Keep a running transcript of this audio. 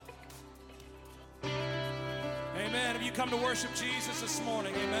Amen. Have you come to worship Jesus this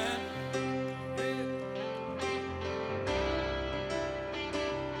morning? Amen.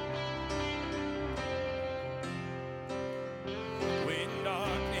 When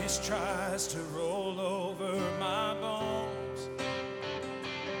darkness tries to roll over my bones,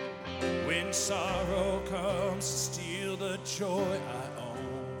 when sorrow comes to steal the joy I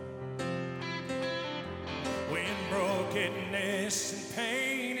own, when brokenness and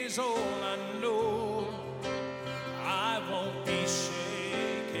pain is all I know, I won't be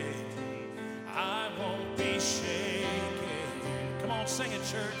shaken. I won't be shaken. Come on, sing it,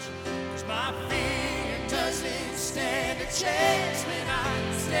 church. 'Cause my fear doesn't stand a chance when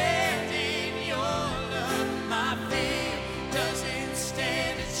I stand in your love. My fear doesn't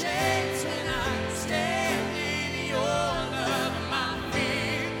stand a chance when I stand in your love. My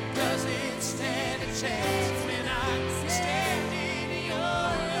fear doesn't stand a chance when I stand in your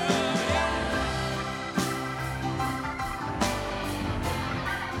love.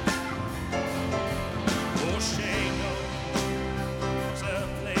 Oh, shame knows a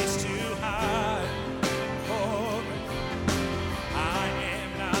place to hide. Oh, I am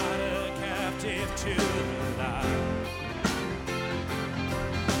not a captive to the lie.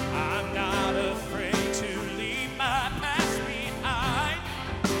 I'm not afraid to leave my past behind.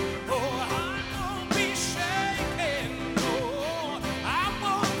 Oh, I won't be shaken. Oh, I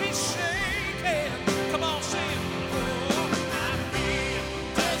won't be shaken. Come on, sing it. Oh, my fear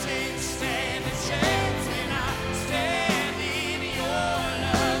doesn't stand a chance when I stand in your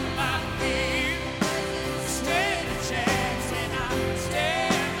love. My fear doesn't stand a chance when I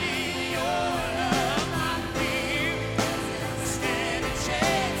stand in your love. My fear doesn't stand a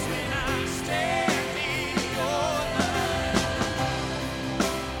chance when I stand in your love.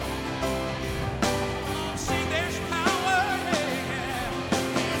 See, there's power, yeah.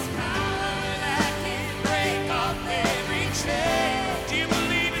 There's power that can break off every chain. Do you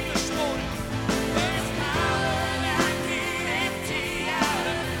believe it this morning? There's power that can empty out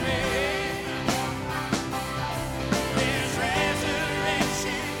a grave. There's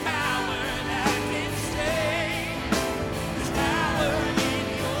resurrection power that can save. There's power in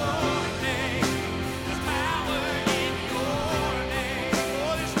your name. There's power in your name.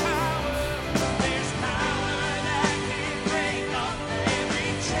 Oh, there's power. There's power that can break off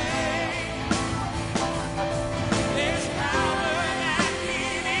every chain. There's power that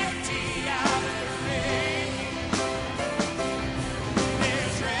can empty out a grave.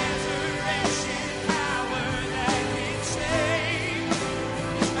 There's resurrection power that can save.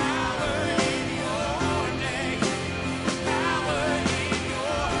 There's power in your name. Power in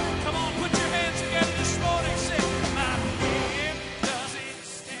your. Come on, put your hands together this morning. Say, my fear doesn't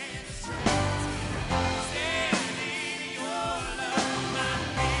stand a chance. Stand in your love. My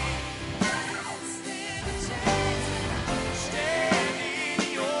fear doesn't stand a chance. Stand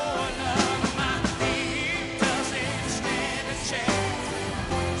in your love. My fear doesn't stand a chance.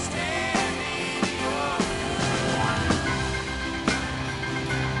 Stand in your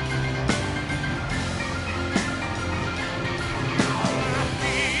My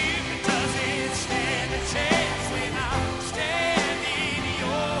fear doesn't stand a chance when I stand in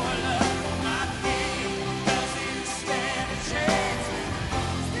your love. My fear doesn't stand a chance when I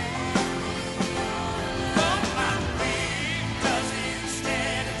stand in your love. My fear doesn't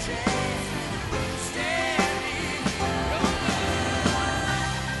stand a chance when I stand in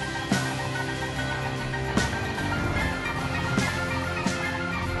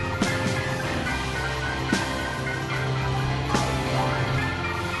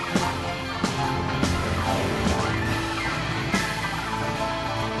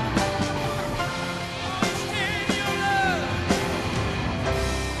your love.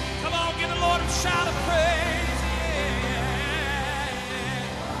 Come on, give the Lord a shout of praise. Yeah.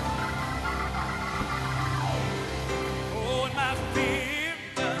 Oh, and my fear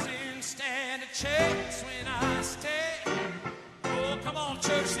doesn't stand a chance when I stand. Oh, come on,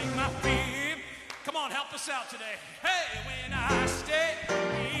 church, sing my fear. Come on, help us out today. Hey, when I stay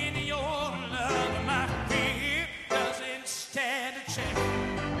in your love, my fear doesn't stand a chance.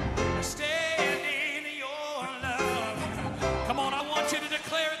 I stand in your love. Come on, I want you to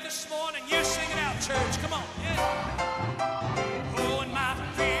declare it this morning. You sing it out, church. Come on. Yeah. Oh, and my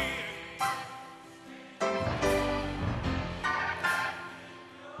fear.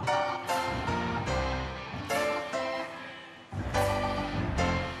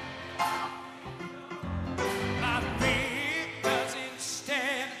 My fear doesn't stand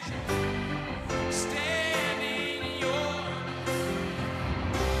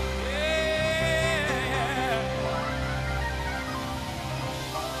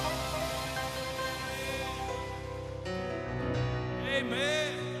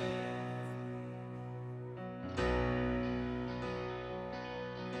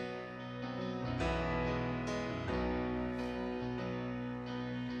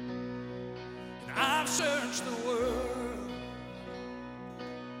I've searched the world,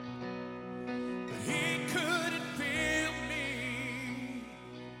 but he couldn't fill me.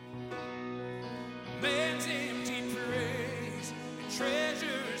 Man's empty praise and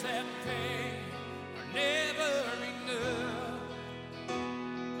treasures that pay are never enough.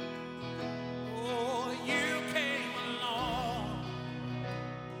 Oh, you came along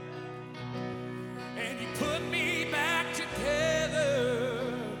and you put me back together.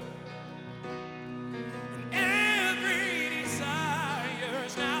 And every desire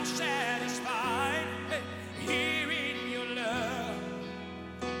is now satisfied here in your love.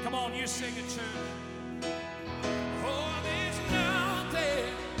 Come on, you sing it, church. Oh, there's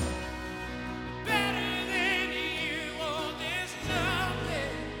nothing better than you. Oh, there's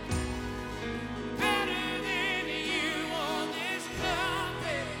nothing better than you. Oh, there's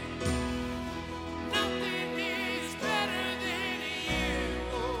nothing. Nothing is better than you.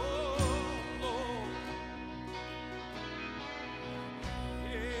 Oh, oh.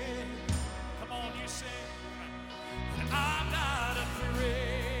 Yeah. Come on, you sing. I'm not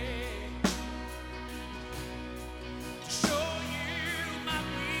afraid to show you my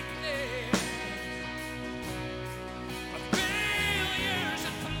weakness, my failures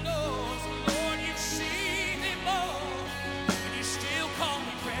and flaws. Lord, you see them all, and you still call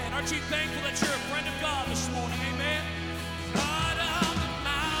me friend. Aren't you thankful that you're a friend of God this morning? Amen. God of the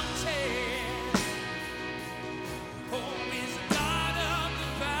mountain, oh, is the God of the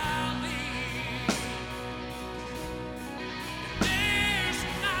valley. There's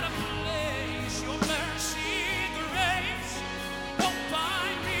not a place your mercy and grace won't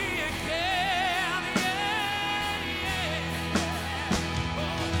find me again. Yeah, yeah.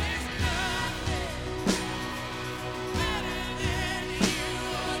 Oh, there's nothing better than you.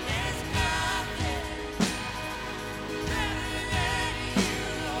 Oh, there's nothing better than you.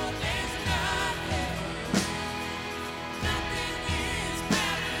 Oh, there's nothing. Nothing is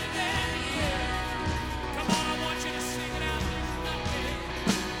better than you. Come on, I want you to sing it out. There's nothing.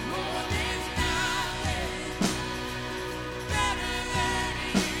 Oh, there's nothing better than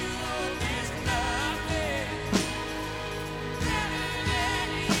you. Oh, there's nothing better than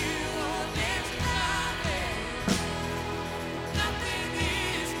you. Oh, there's nothing. Nothing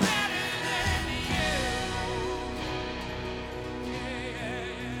is better than you. Yeah.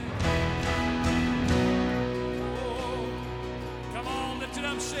 Oh, come on, lift it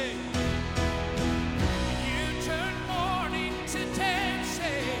up, sing. You turn mourning to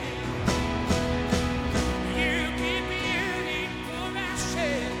dancing. You give beauty for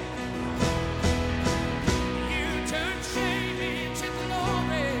ashes. You turn shame into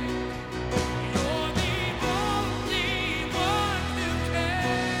glory. You're the only one who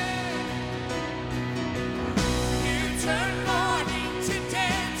can. You turn mourning to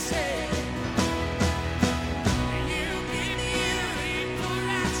dancing. You give beauty for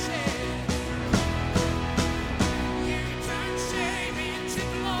ashes. You turn shame into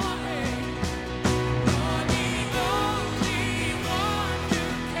glory. You're the only one who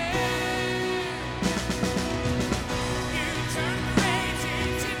can. You turn praise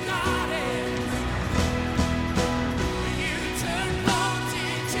into gardens. You turn bones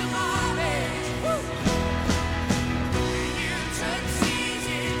into bodies. You turn seas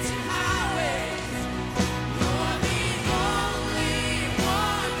into highways. You're the only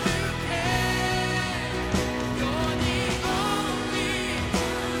one who can. You're the only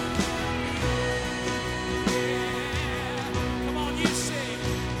one. Come on, you sing.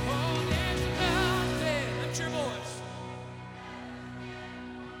 Oh, there's nothing. Lift your voice.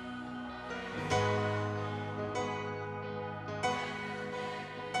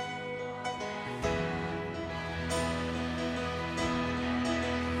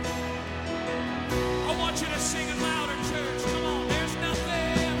 I want you to sing it louder, church. Come on, there's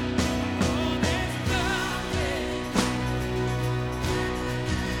nothing. Oh, there's nothing.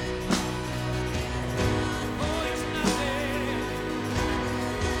 Oh, there's nothing.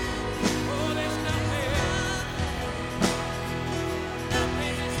 Oh, there's nothing.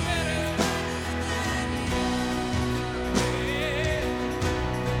 Nothing is better. Yeah.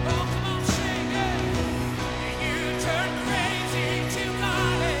 Oh, come on, sing it. You turn crazy to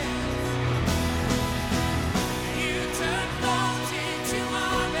gardens. You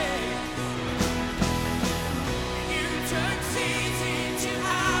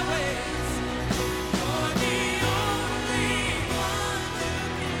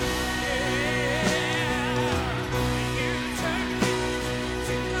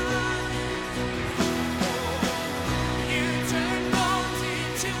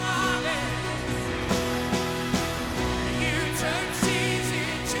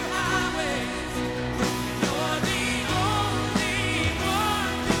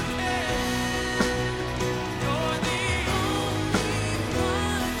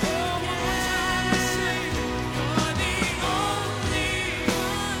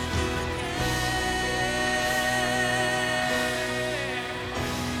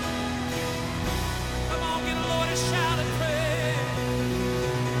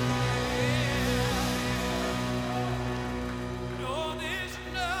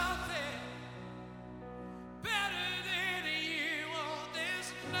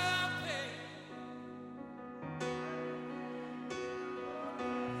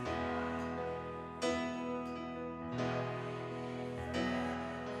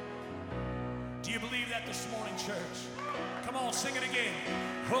that this morning, church. Come on, sing it again.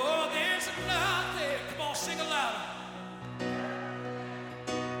 Oh, there's a love there. Come on, sing it louder.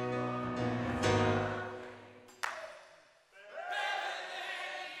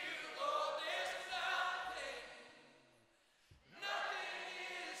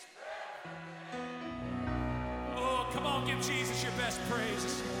 Oh, come on, give Jesus your best praise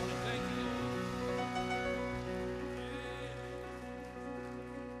this morning. Thank you, Lord.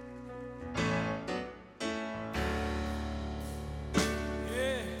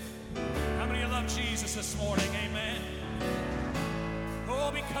 Yeah. How many of you love Jesus this morning? Amen.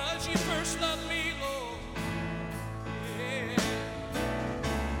 Oh, because you first loved me, Lord. Yeah.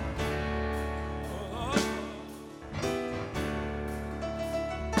 Oh.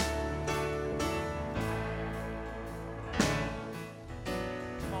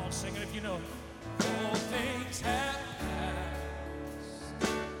 Come on, sing it if you know it. All things have passed.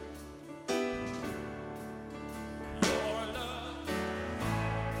 Your love.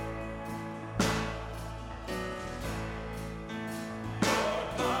 Your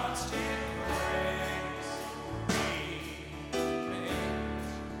constant grace remains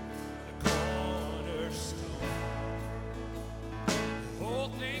the cornerstone. All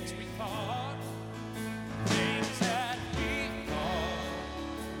things we thought, things that we thought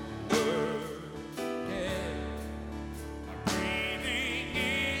were dead are breathing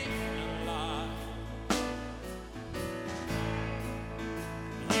in life.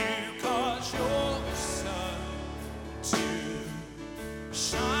 You caused your sun to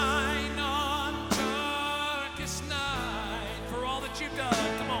shine on darkest night. For all that you've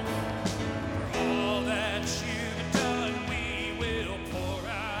done, come on. For all that you've done, we will pour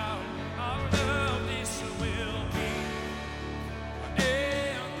out our love. This will be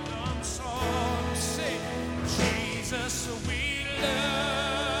anthem song. Sing, Jesus, we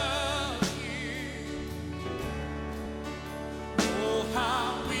love you. Oh, how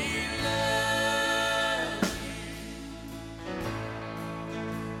we love you.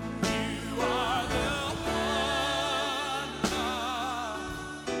 You are the one our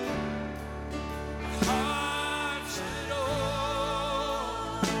hearts adore.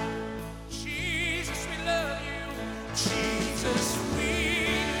 Jesus, we love you. Jesus, we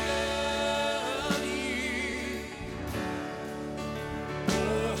love you.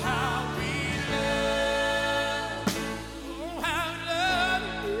 Oh, how we love, oh, how we love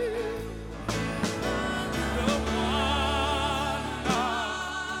you. The one our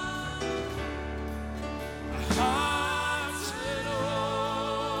hearts adore.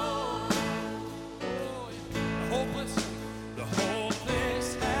 Oh, yeah. The hopeless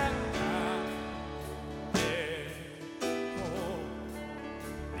have found their home.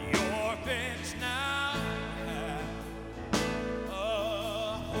 The orphans now have a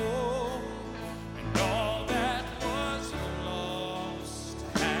home, and all that was lost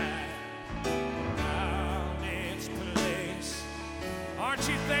has found its place. Aren't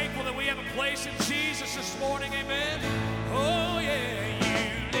you thankful that we have a place in Jesus this morning? Amen. Oh yeah, you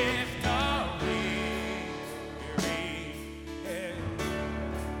lift our weary head.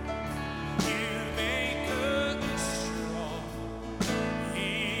 You make us strong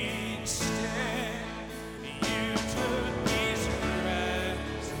instead. You took these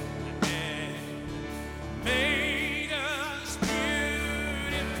rest and made us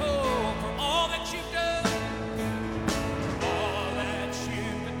beautiful for all that you've done. All that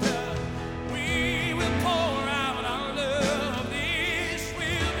you've done, we will pour out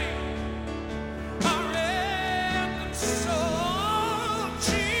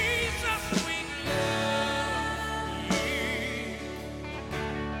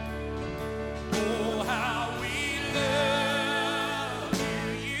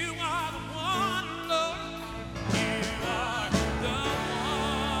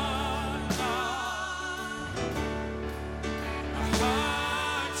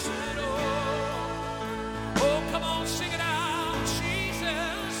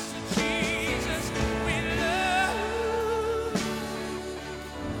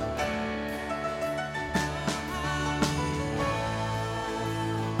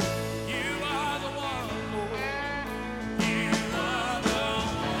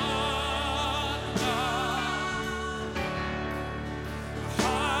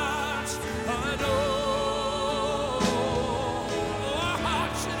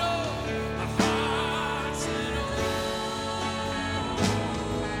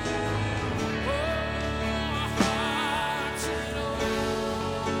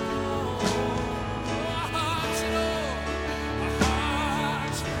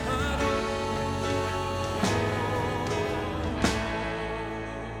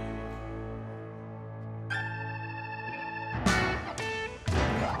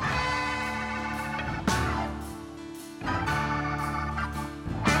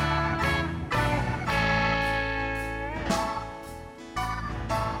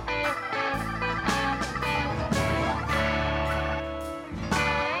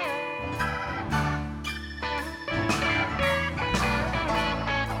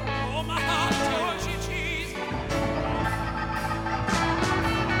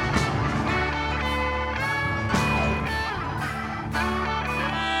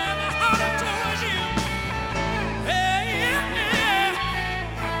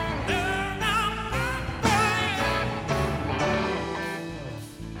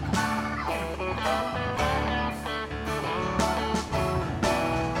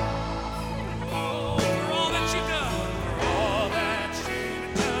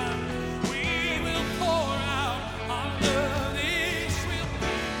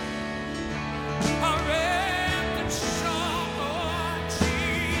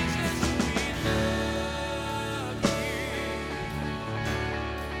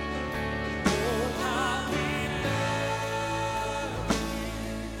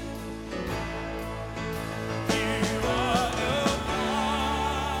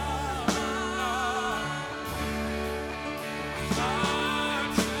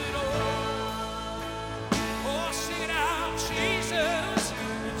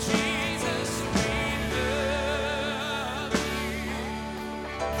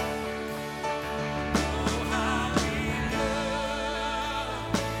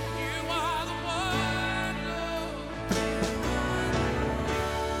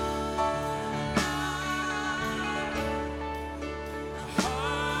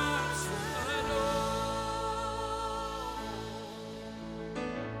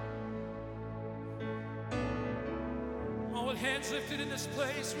Hands lifted in this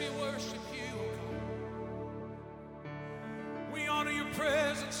place, we worship you, God. We honor your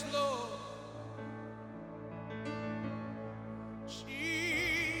presence, Lord.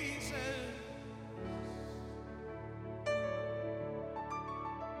 Jesus.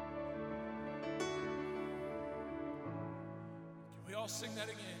 Can we all sing that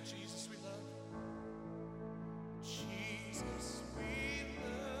again? Jesus, we love you. Jesus, we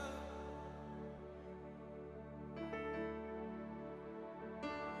love you.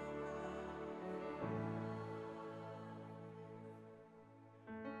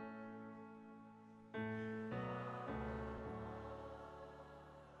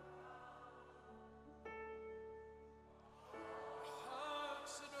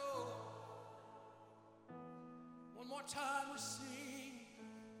 One more time we sing,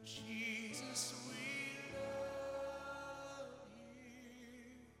 Jesus, we love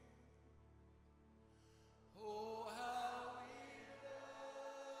you. Oh, how we love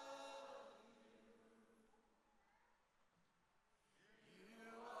you.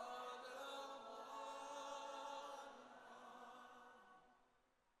 You are the one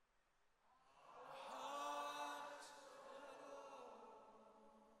heart.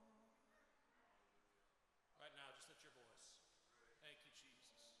 Right now, just lift your voice. Thank you,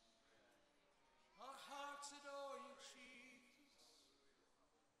 Jesus. Our hearts adore you, Jesus.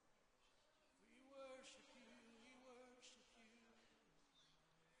 We worship you, we worship you.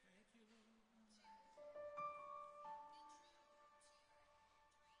 Thank you, Lord.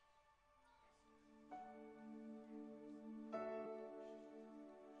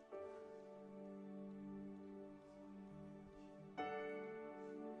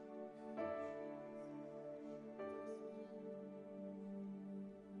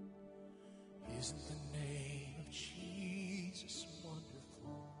 Isn't the name of Jesus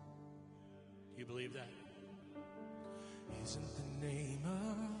wonderful? Do you believe that? Isn't the name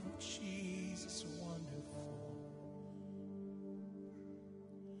of Jesus wonderful?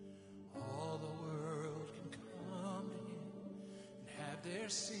 All the world can come to him and have their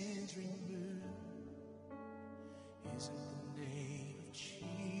sins removed. Isn't the name of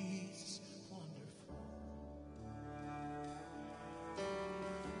Jesus wonderful?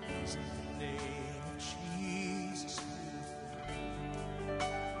 Isn't the name of Jesus beautiful?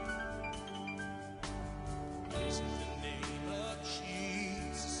 Isn't the name of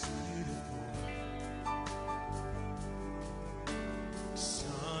Jesus beautiful?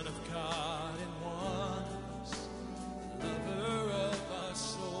 Son of God and one of us, lover of our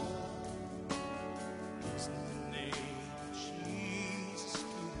soul. Isn't the name of Jesus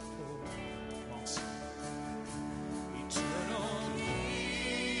beautiful? Come on, sing. Eternal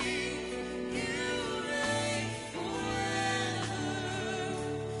King, you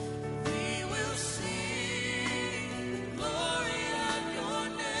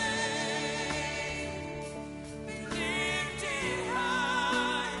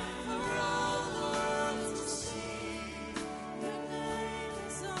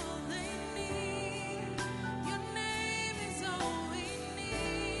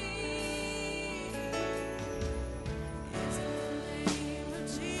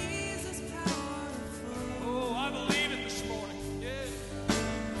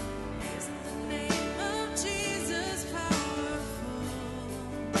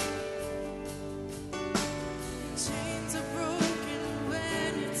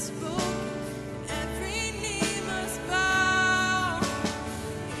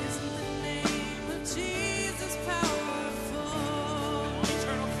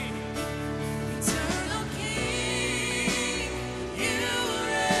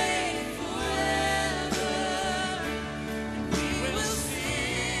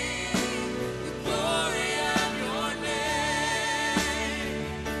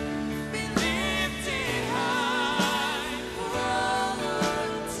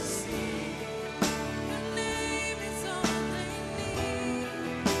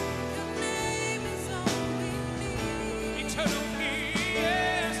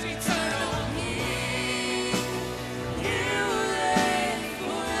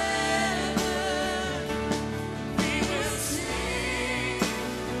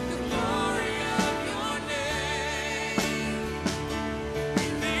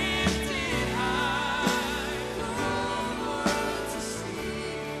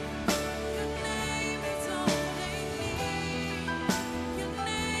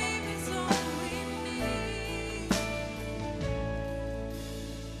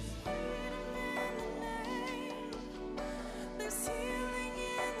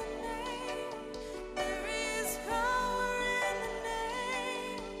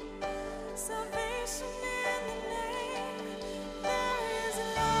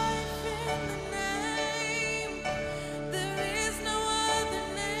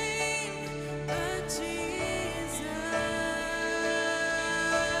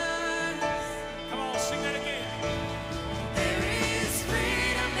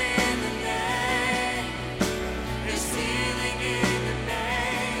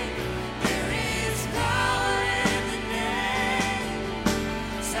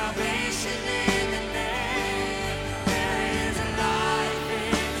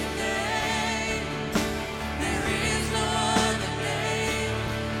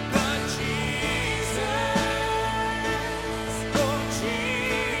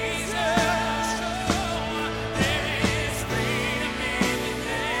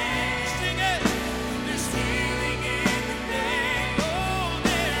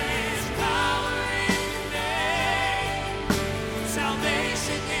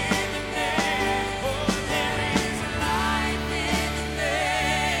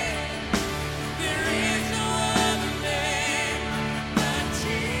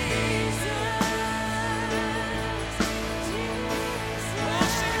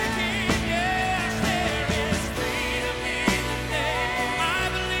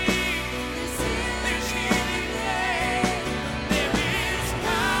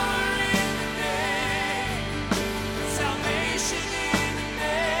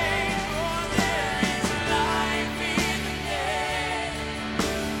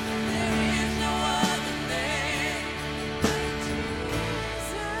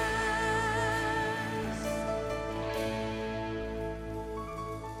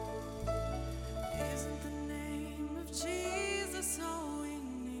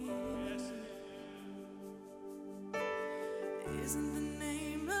Isn't the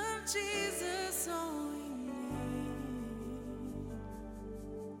name of Jesus all we need?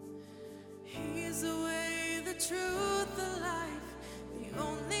 He is the way, the truth, the life, the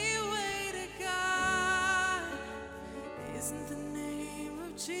only way to God. Isn't the name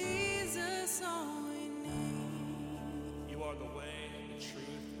of Jesus all we need? You are the way, the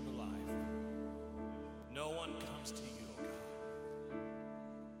truth, and the life. No one comes to you, oh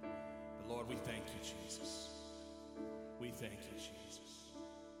God. But Lord, we thank you, Jesus. We thank you, Jesus.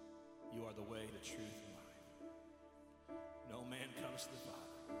 You are the way, the truth, and life. No man comes to the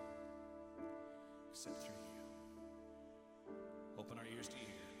Father except through you. Open our ears to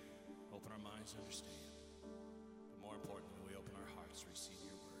hear. Open our minds to understand. But more importantly, we open our hearts to receive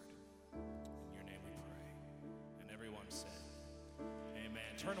your word. In your name we pray. And everyone said,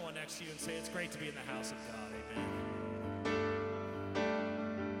 amen. Turn to one next to you and say, it's great to be in the house of God. Amen.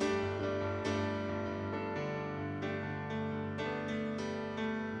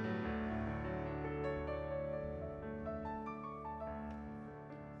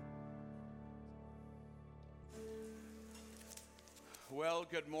 Well,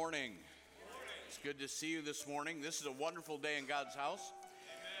 good morning. It's good to see you this morning. This is a wonderful day in God's house.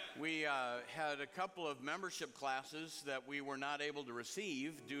 We had a couple of membership classes that we were not able to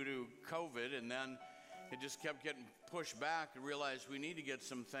receive due to COVID, and then it just kept getting pushed back and realized we need to get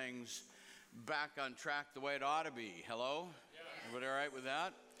some things back on track the way it ought to be. Hello? Everybody all right with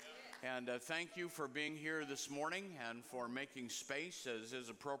that? And thank you for being here this morning and for making space as is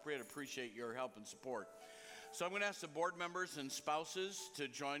appropriate. Appreciate your help and support. So I'm going to ask the board members and spouses to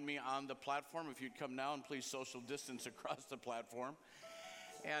join me on the platform. If you'd come now and please social distance across the platform.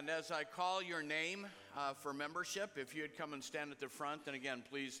 And as I call your name for membership, if you'd come and stand at the front, and again,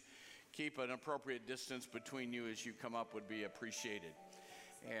 please keep an appropriate distance between you as you come up would be appreciated.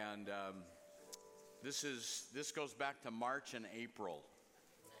 And this goes back to March and April.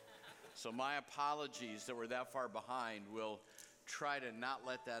 So my apologies that we're that far behind. We'll try to not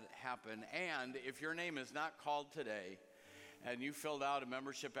let that happen. And if your name is not called today and you filled out a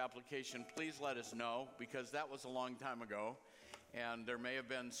membership application, please let us know, because that was a long time ago and there may have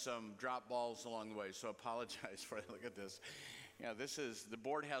been some drop balls along the way. So apologize for it. Look at this. Yeah, the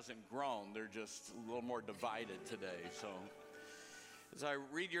board hasn't grown. They're just a little more divided today. So as I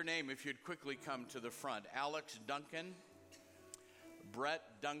read your name, if you'd quickly come to the front. Alex Duncan, Brett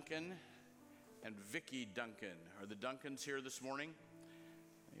Duncan, and Vicki Duncan. Are the Duncans here this morning?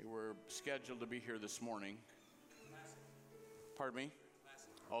 They were scheduled to be here this morning. Pardon me?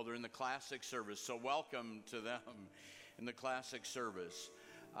 Oh, they're in the classic service. So welcome to them in the classic service.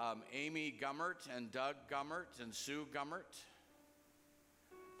 Amy Gummert and Doug Gummert and Sue Gummert.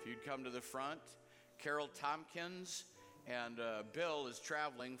 If you'd come to the front. Carol Tompkins and Bill is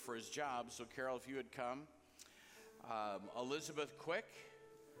traveling for his job. So Carol, if you would come. Elizabeth Quick.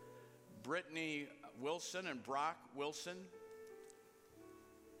 Brittany Wilson and Brock Wilson,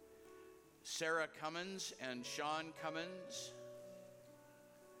 Sarah Cummins and Sean Cummins,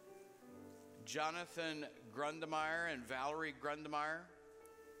 Jonathan Grundemeyer and Valerie Grundemeyer.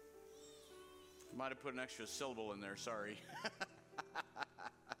 Might have put an extra syllable in there, sorry.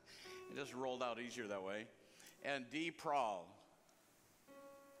 It just rolled out easier that way. And Dee Prawl.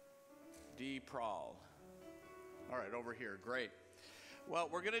 Dee Prawl. All right, over here, great. Well,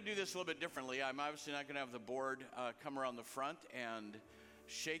 we're going to do this a little bit differently. I'm obviously not going to have the board come around the front and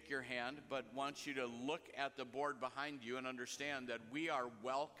shake your hand, but want you to look at the board behind you and understand that we are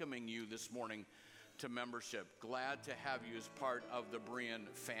welcoming you this morning to membership. Glad to have you as part of the Berean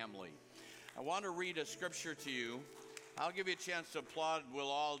family. I want to read a scripture to you. I'll give you a chance to applaud.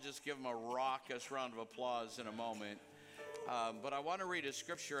 We'll all just give them a raucous round of applause in a moment. But I want to read a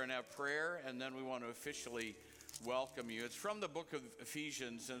scripture and have prayer, and then we want to officially welcome you. It's from the book of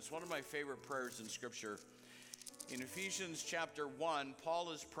Ephesians, and it's one of my favorite prayers in Scripture. In Ephesians chapter 1,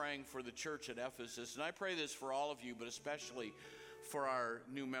 Paul is praying for the church at Ephesus, and I pray this for all of you, but especially for our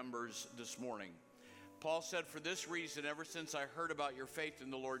new members this morning. Paul said, "For this reason, ever since I heard about your faith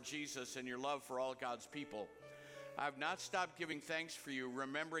in the Lord Jesus and your love for all God's people, I have not stopped giving thanks for you,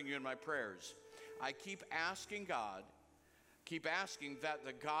 remembering you in my prayers. I keep asking that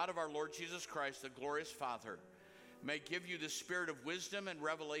the God of our Lord Jesus Christ, the glorious Father, may give you the spirit of wisdom and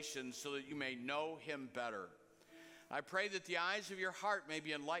revelation so that you may know him better. I pray that the eyes of your heart may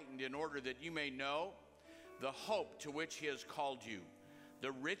be enlightened in order that you may know the hope to which he has called you,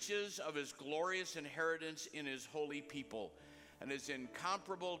 the riches of his glorious inheritance in his holy people, and his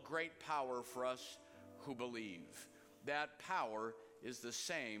incomparable great power for us who believe. That power is the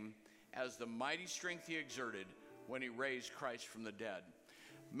same as the mighty strength he exerted when he raised Christ from the dead."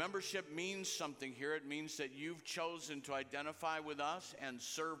 Membership means something here. It means that you've chosen to identify with us and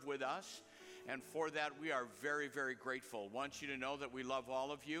serve with us. And for that, we are very, very grateful. I want you to know that we love all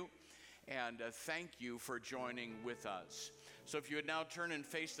of you. And thank you for joining with us. So if you would now turn and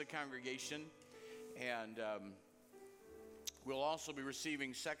face the congregation. And we'll also be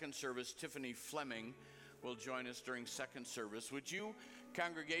receiving second service. Tiffany Fleming will join us during second service. Would you,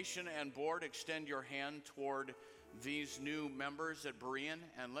 congregation and board, extend your hand toward these new members at Berean,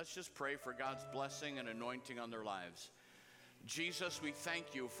 and let's just pray for God's blessing and anointing on their lives. Jesus, we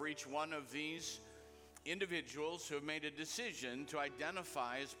thank you for each one of these individuals who have made a decision to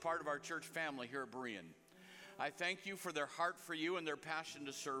identify as part of our church family here at Berean. I thank you for their heart for you and their passion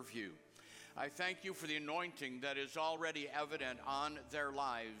to serve you. I thank you for the anointing that is already evident on their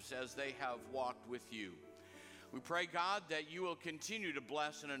lives as they have walked with you. We pray, God, that you will continue to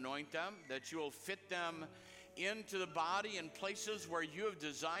bless and anoint them, that you will fit them into the body and places where you have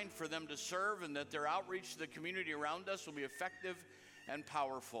designed for them to serve, and that their outreach to the community around us will be effective and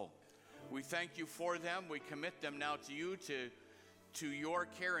powerful. We thank you for them. We commit them now to you, to your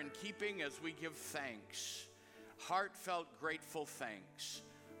care and keeping, as we give thanks, heartfelt, grateful thanks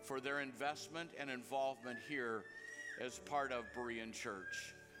for their investment and involvement here as part of Berean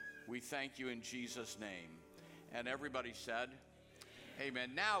Church. We thank you in Jesus' name. And everybody said,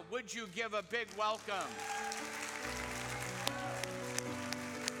 amen. Now, would you give a big welcome?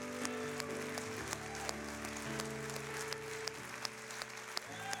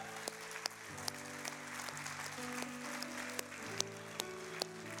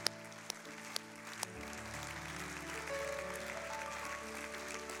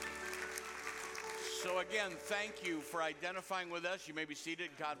 So again, thank you for identifying with us. You may be seated.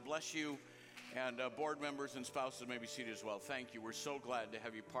 God bless you. And board members and spouses may be seated as well. Thank you. We're so glad to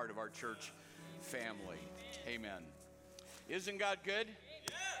have you part of our church family. Amen. Isn't God good?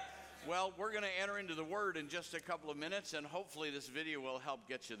 Well, we're going to enter into the Word in just a couple of minutes, and hopefully this video will help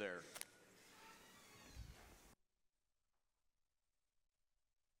get you there.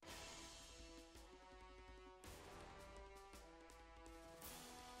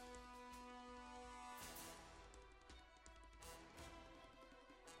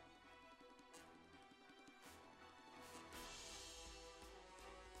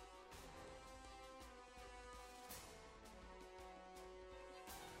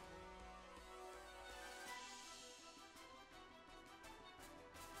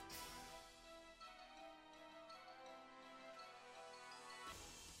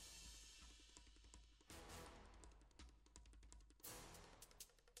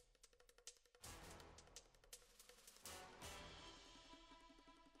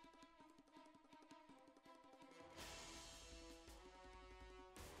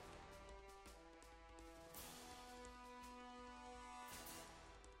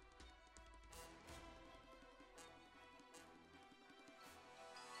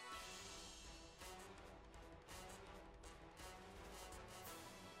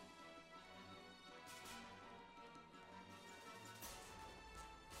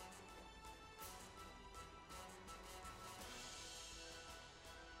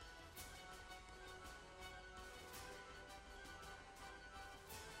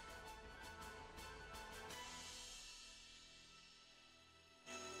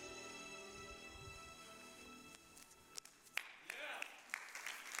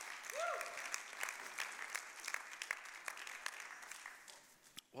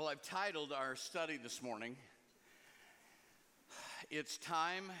 Well, I've titled our study this morning, It's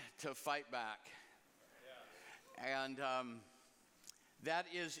Time to Fight Back. And that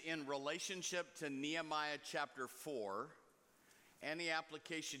is in relationship to Nehemiah chapter 4. Any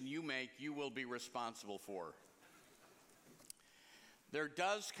application you make, you will be responsible for. There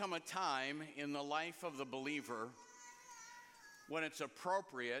does come a time in the life of the believer when it's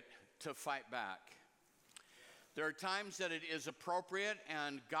appropriate to fight back. There are times that it is appropriate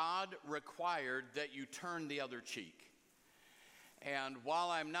and God required that you turn the other cheek. And while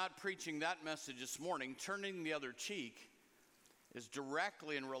I'm not preaching that message this morning, turning the other cheek is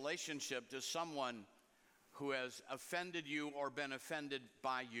directly in relationship to someone who has offended you or been offended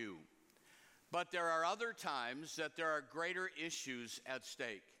by you. But there are other times that there are greater issues at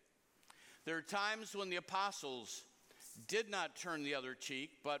stake. There are times when the apostles did not turn the other cheek,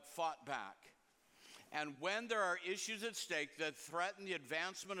 but fought back. And when there are issues at stake that threaten the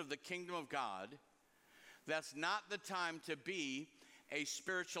advancement of the kingdom of God, that's not the time to be a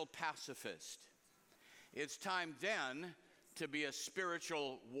spiritual pacifist. It's time then to be a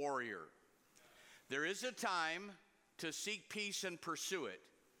spiritual warrior. There is a time to seek peace and pursue it.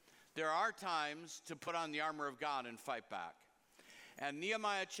 There are times to put on the armor of God and fight back. And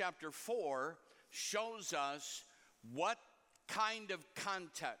Nehemiah chapter 4 shows us what kind of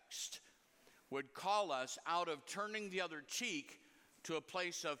context would call us out of turning the other cheek to a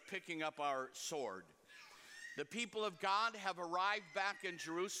place of picking up our sword. The people of God have arrived back in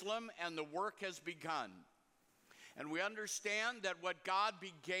Jerusalem, and the work has begun. And we understand that what God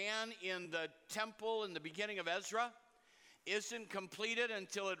began in the temple in the beginning of Ezra isn't completed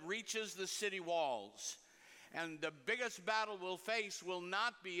until it reaches the city walls. And the biggest battle we'll face will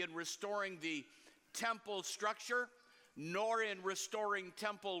not be in restoring the temple structure, nor in restoring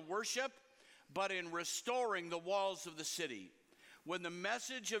temple worship, but in restoring the walls of the city. When the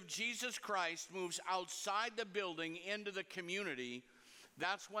message of Jesus Christ moves outside the building into the community,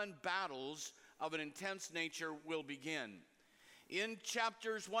 that's when battles of an intense nature will begin. In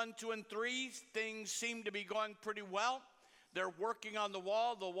chapters 1, 2, and 3, things seem to be going pretty well. They're working on the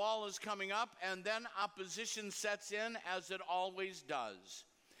wall is coming up, and then opposition sets in as it always does.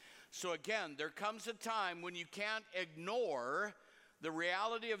 So again, there comes a time when you can't ignore the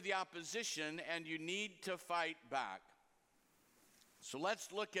reality of the opposition, and you need to fight back. So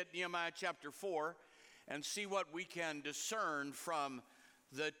let's look at Nehemiah chapter 4 and see what we can discern from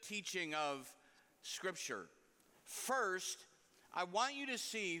the teaching of Scripture. First, I want you to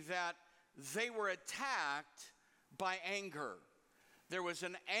see that they were attacked by anger. There was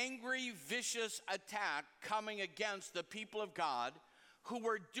an angry, vicious attack coming against the people of God who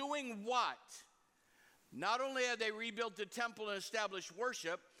were doing what? Not only had they rebuilt the temple and established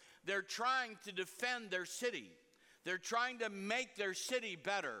worship, they're trying to defend their city. They're trying to make their city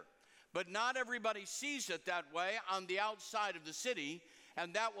better. But not everybody sees it that way on the outside of the city,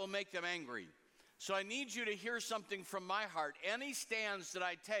 and that will make them angry. So I need you to hear something from my heart. Any stands that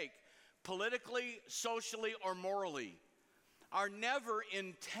I take, politically, socially, or morally, are never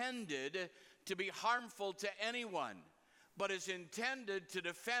intended to be harmful to anyone, but is intended to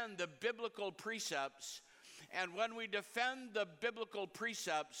defend the biblical precepts. And when we defend the biblical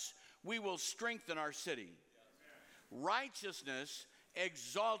precepts, we will strengthen our city. Righteousness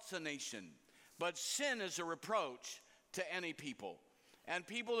exalts a nation, but sin is a reproach to any people. And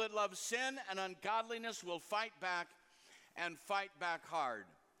people that love sin and ungodliness will fight back and fight back hard.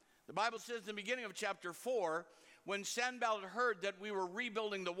 The Bible says in the beginning of chapter 4, when Sanballat heard that we were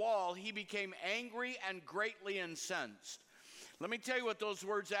rebuilding the wall, he became angry and greatly incensed. Let me tell you what those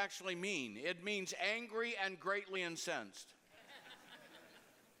words actually mean. It means angry and greatly incensed.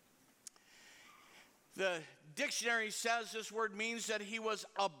 The dictionary says this word means that he was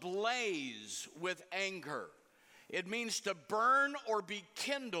ablaze with anger. It means to burn or be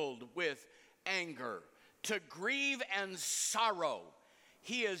kindled with anger, to grieve and sorrow.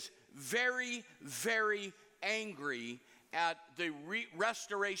 He is very, very angry at the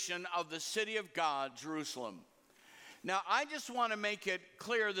restoration of the city of God, Jerusalem. Now, I just want to make it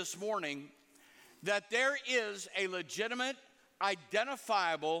clear this morning that there is a legitimate,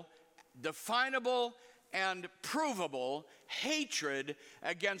 identifiable, definable, and provable hatred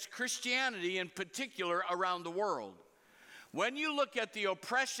against Christianity in particular around the world. When you look at the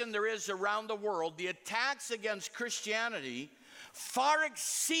oppression there is around the world, the attacks against Christianity far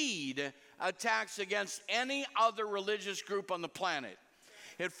exceed attacks against any other religious group on the planet.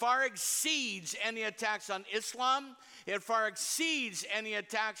 It far exceeds any attacks on Islam. It far exceeds any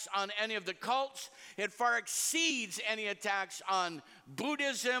attacks on any of the cults. It far exceeds any attacks on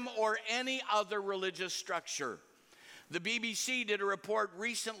Buddhism or any other religious structure. The BBC did a report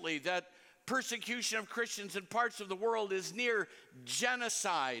recently that persecution of Christians in parts of the world is near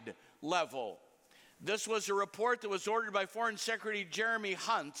genocide level. This was a report that was ordered by Foreign Secretary Jeremy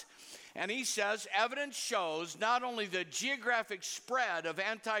Hunt, and he says evidence shows not only the geographic spread of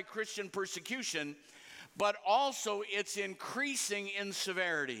anti-Christian persecution, but also its increasing in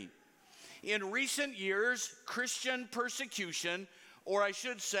severity. In recent years, Christian persecution, or I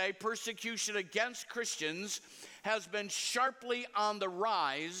should say persecution against Christians, has been sharply on the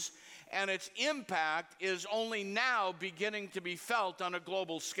rise, and its impact is only now beginning to be felt on a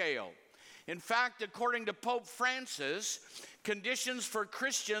global scale. In fact, according to Pope Francis, conditions for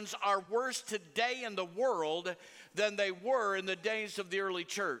Christians are worse today in the world than they were in the days of the early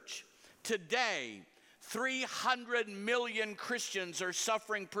church. Today, 300 million Christians are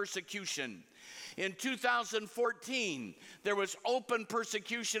suffering persecution. In 2014, there was open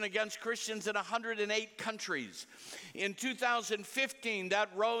persecution against Christians in 108 countries. In 2015, that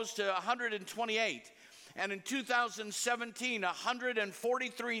rose to 128. And in 2017,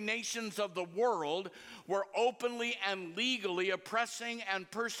 143 nations of the world were openly and legally oppressing and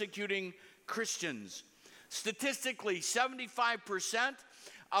persecuting Christians. Statistically, 75%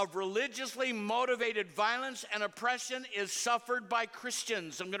 of religiously motivated violence and oppression is suffered by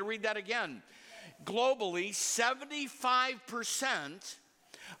Christians. I'm going to read that again. Globally, 75%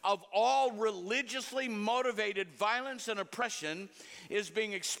 of all religiously motivated violence and oppression is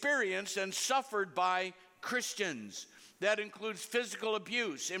being experienced and suffered by Christians. That includes physical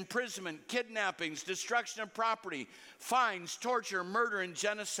abuse, imprisonment, kidnappings, destruction of property, fines, torture, murder, and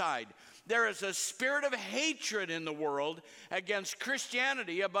genocide. There is a spirit of hatred in the world against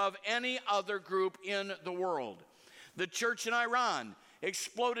Christianity above any other group in the world. The church in Iran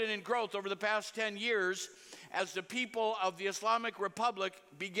exploded in growth over the past 10 years as the people of the Islamic Republic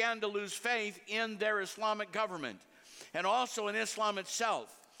began to lose faith in their Islamic government and also in Islam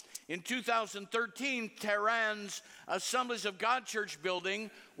itself. In 2013, Tehran's Assemblies of God Church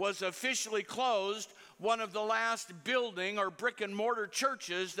building was officially closed, one of the last building or brick and mortar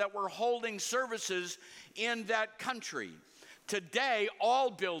churches that were holding services in that country. Today, all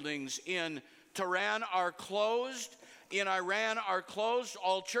buildings in Tehran are closed, in Iran are closed,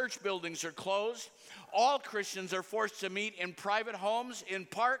 all church buildings are closed. All Christians are forced to meet in private homes, in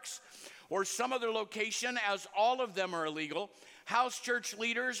parks, or some other location, as all of them are illegal. House church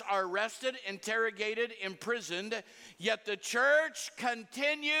leaders are arrested, interrogated, imprisoned, yet the church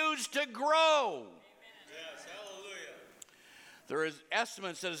continues to grow. Yes, hallelujah. There is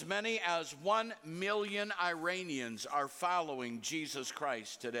estimates that as many as 1 million Iranians are following Jesus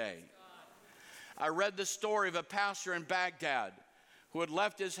Christ today. I read the story of a pastor in Baghdad who had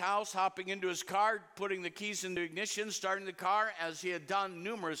left his house, hopping into his car, putting the keys into ignition, starting the car, as he had done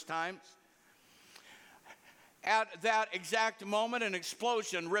numerous times. At that exact moment, an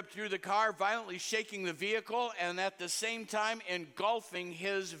explosion ripped through the car, violently shaking the vehicle, and at the same time engulfing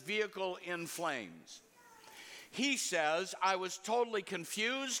his vehicle in flames. He says, "I was totally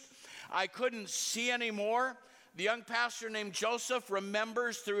confused. I couldn't see anymore." The young pastor named Joseph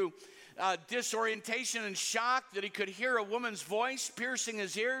remembers through disorientation and shock that he could hear a woman's voice piercing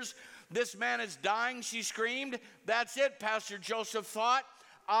his ears. "This man is dying," she screamed. "That's it," Pastor Joseph thought.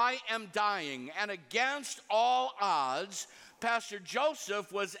 "I am dying." And against all odds, Pastor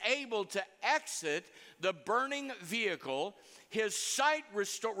Joseph was able to exit the burning vehicle. His sight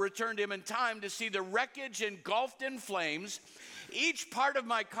returned him in time to see the wreckage engulfed in flames. "Each part of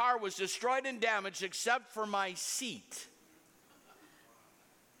my car was destroyed and damaged except for my seat.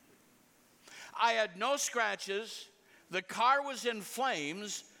 I had no scratches. The car was in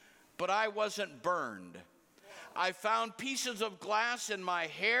flames, but I wasn't burned. I found pieces of glass in my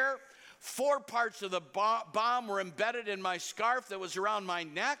hair. 4 parts of the bomb were embedded in my scarf that was around my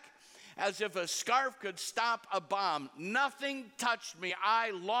neck, as if a scarf could stop a bomb. Nothing touched me.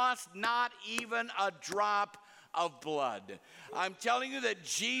 I lost not even a drop of blood." I'm telling you that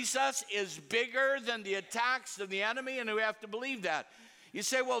Jesus is bigger than the attacks of the enemy, and we have to believe that. You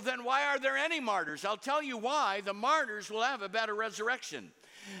say, "Well, then why are there any martyrs?" I'll tell you why. The martyrs will have a better resurrection.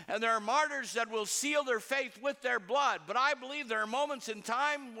 And there are martyrs that will seal their faith with their blood. But I believe there are moments in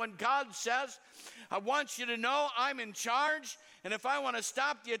time when God says, "I want you to know I'm in charge. And if I want to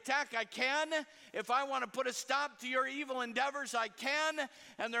stop the attack, I can. If I want to put a stop to your evil endeavors, I can."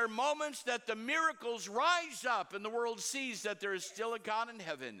 And there are moments that the miracles rise up and the world sees that there is still a God in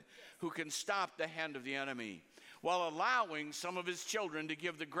heaven who can stop the hand of the enemy, while allowing some of his children to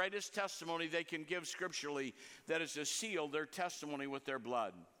give the greatest testimony they can give scripturally, that is to seal their testimony with their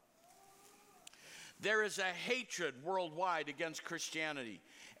blood. There is a hatred worldwide against Christianity,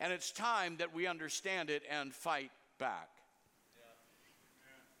 and it's time that we understand it and fight back.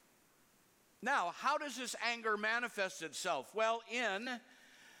 Now, how does this anger manifest itself? Well, in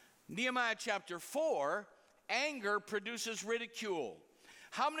Nehemiah chapter 4, anger produces ridicule.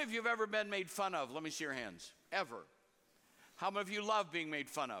 How many of you have ever been made fun of? Let me see your hands. Ever. How many of you love being made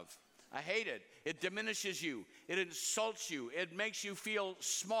fun of? I hate it. It diminishes you. It insults you. It makes you feel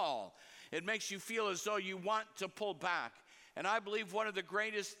small. It makes you feel as though you want to pull back. And I believe one of the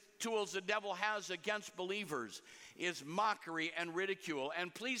greatest tools the devil has against believers is mockery and ridicule.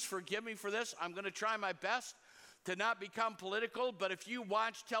 And please forgive me for this. I'm going to try my best to not become political, but if you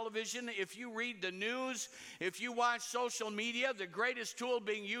watch television, if you read the news, if you watch social media, the greatest tool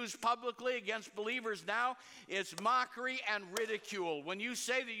being used publicly against believers now is mockery and ridicule. When you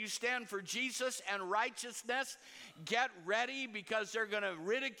say that you stand for Jesus and righteousness, get ready, because they're going to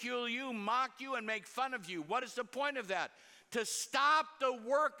ridicule you, mock you, and make fun of you. What is the point of that? To stop the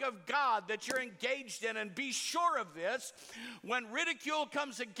work of God that you're engaged in. And be sure of this: when ridicule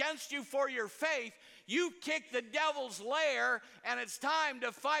comes against you for your faith, you kick the devil's lair, and it's time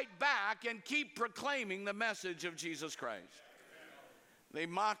to fight back and keep proclaiming the message of Jesus Christ. They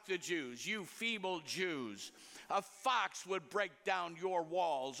mocked the Jews. "You feeble Jews, a fox would break down your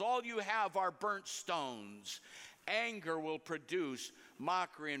walls. All you have are burnt stones. Anger will produce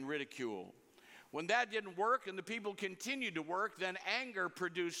mockery and ridicule. When that didn't work and the people continued to work, then anger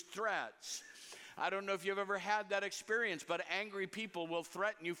produced threats. I don't know if you've ever had that experience, but angry people will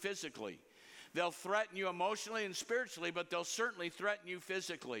threaten you physically. They'll threaten you emotionally and spiritually, but they'll certainly threaten you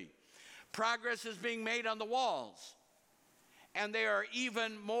physically. Progress is being made on the walls, and they are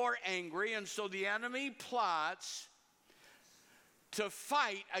even more angry, and so the enemy plots to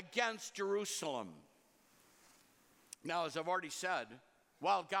fight against Jerusalem. Now, as I've already said,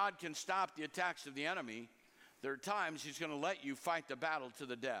 while God can stop the attacks of the enemy, there are times he's going to let you fight the battle to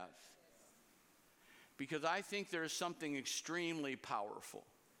the death. Because I think there is something extremely powerful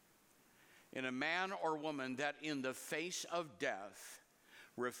in a man or woman that in the face of death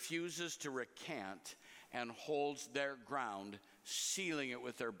refuses to recant and holds their ground, sealing it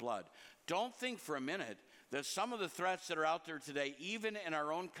with their blood. Don't think for a minute that some of the threats that are out there today, even in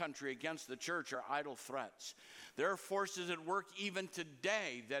our own country against the church, are idle threats. There are forces at work even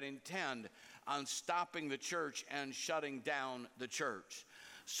today that intend on stopping the church and shutting down the church.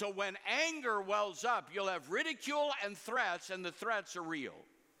 So when anger wells up, you'll have ridicule and threats, and the threats are real.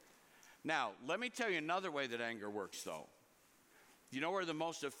 Now, let me tell you another way that anger works, though. You know where the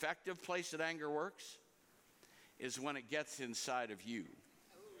most effective place that anger works? Is when it gets inside of you.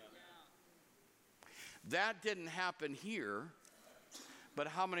 That didn't happen here, but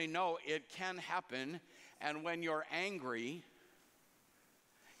how many know it can happen? And when you're angry,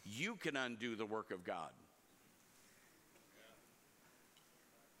 you can undo the work of God.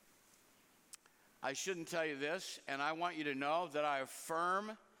 I shouldn't tell you this, and I want you to know that I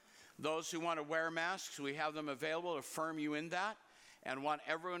affirm those who want to wear masks. We have them available to affirm you in that, and want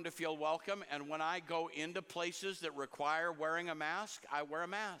everyone to feel welcome. And when I go into places that require wearing a mask, I wear a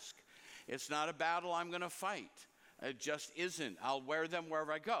mask. It's not a battle I'm going to fight. It just isn't. I'll wear them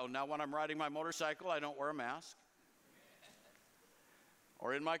wherever I go. Now, when I'm riding my motorcycle, I don't wear a mask.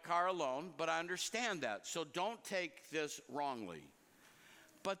 Or in my car alone, but I understand that. So don't take this wrongly.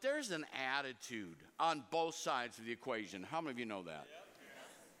 But there's an attitude on both sides of the equation. How many of you know that?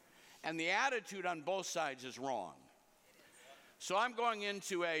 And the attitude on both sides is wrong. So I'm going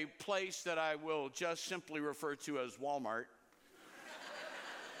into a place that I will just simply refer to as Walmart.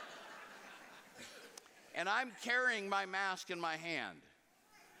 And I'm carrying my mask in my hand.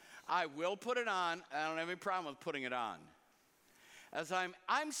 I will put it on. I don't have any problem with putting it on. As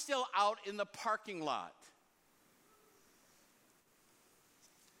I'm still out in the parking lot.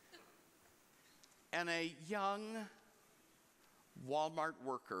 And a young Walmart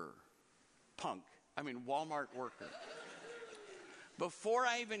worker, Walmart worker, before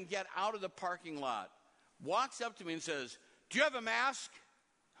I even get out of the parking lot, walks up to me and says, "Do you have a mask?"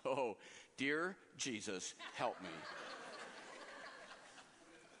 Oh, dear Jesus, help me.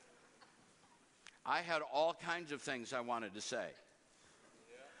 I had all kinds of things I wanted to say.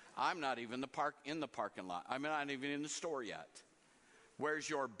 I'm not even in the parking lot. I'm not even in the store yet. Where's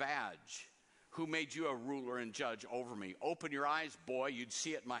your badge? Who made you a ruler and judge over me? Open your eyes, boy. You'd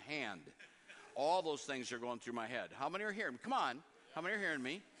see it in my hand. All those things are going through my head. How many are hearing me? Come on. How many are hearing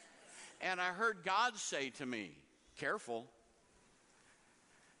me? And I heard God say to me, careful.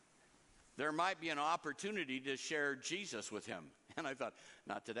 There might be an opportunity to share Jesus with him. And I thought,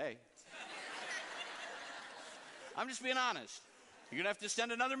 not today. I'm just being honest. You're going to have to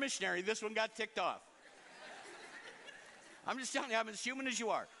send another missionary. This one got ticked off. I'm just telling you, I'm as human as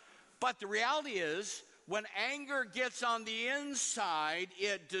you are. But the reality is, when anger gets on the inside,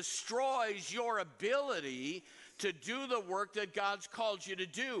 it destroys your ability to do the work that God's called you to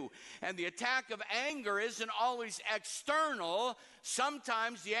do. And the attack of anger isn't always external.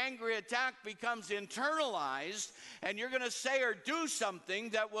 Sometimes the angry attack becomes internalized, and you're going to say or do something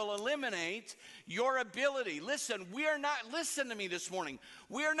that will eliminate your ability. Listen to me this morning.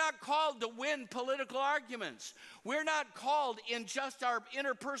 We are not called to win political arguments. We're not called in just our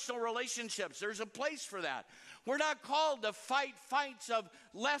interpersonal relationships. There's a place for that. We're not called to fight fights of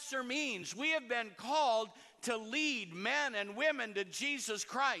lesser means. We have been called to lead men and women to Jesus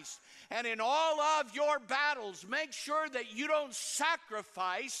Christ. And in all of your battles, make sure that you don't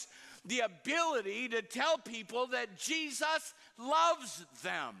sacrifice the ability to tell people that Jesus loves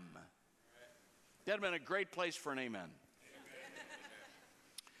them. That would have been a great place for an amen.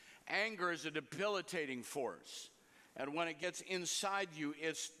 Anger is a debilitating force. And when it gets inside you,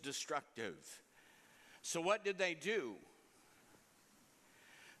 it's destructive. So what did they do?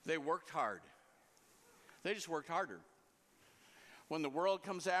 They worked hard. They just worked harder. When the world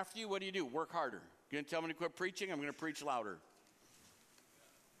comes after you, what do? Work harder. You're going to tell me to quit preaching? I'm going to preach louder.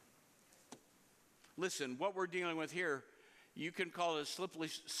 Listen, what we're dealing with here, you can call it a slippery,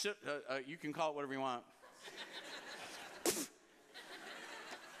 you can call it whatever you want.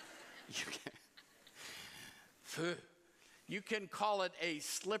 You can call it a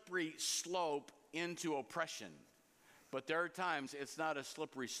slippery slope into oppression. But there are times it's not a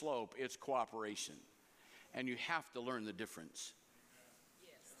slippery slope, it's cooperation. And you have to learn the difference.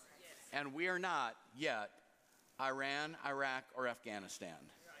 Yes. And we are not yet Iran, Iraq, or Afghanistan.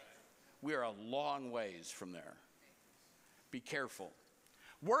 We are a long ways from there. Be careful.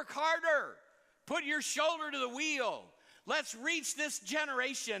 Work harder. Put your shoulder to the wheel. Let's reach this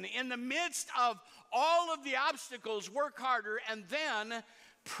generation in the midst of all of the obstacles. Work harder and then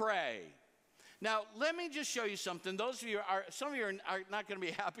pray. Now, let me just show you something. Some of you are not going to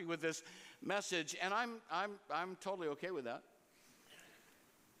be happy with this message, and I'm totally okay with that.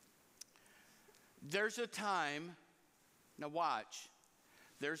 There's a time, now watch,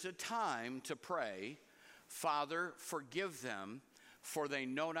 there's a time to pray, Father, forgive them, for they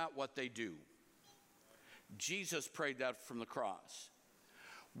know not what they do. Jesus prayed that from the cross.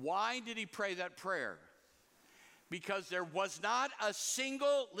 Why did he pray that prayer? Because there was not a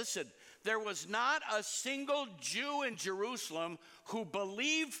single Jew in Jerusalem who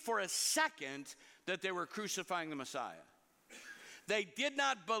believed for a second that they were crucifying the Messiah. They did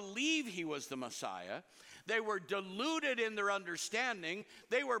not believe he was the Messiah. They were deluded in their understanding.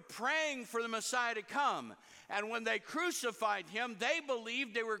 They were praying for the Messiah to come. And when they crucified him, they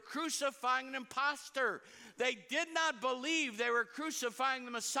believed they were crucifying an imposter. They did not believe they were crucifying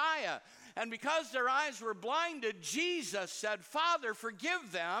the Messiah. And because their eyes were blinded, Jesus said, Father,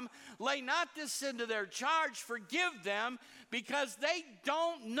 forgive them. Lay not this sin to their charge. Forgive them because they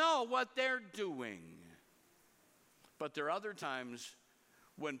don't know what they're doing. But there are other times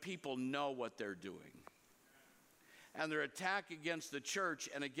when people know what they're doing. And their attack against the church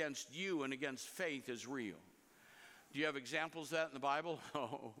and against you and against faith is real. Do you have examples of that in the Bible?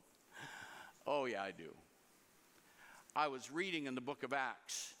 Oh yeah, I do. I was reading in the book of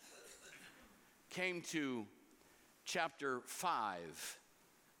Acts. Came to chapter 5.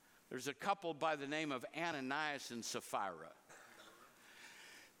 There's a couple by the name of Ananias and Sapphira.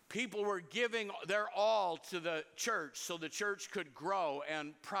 People were giving their all to the church so the church could grow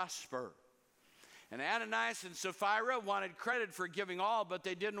and prosper. And Ananias and Sapphira wanted credit for giving all, but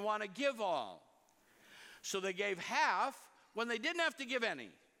they didn't want to give all. So they gave half when they didn't have to give any.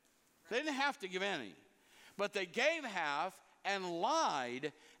 They didn't have to give any. But they gave half and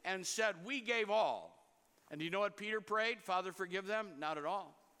lied and said, we gave all. And do you know what Peter prayed? Father, forgive them? Not at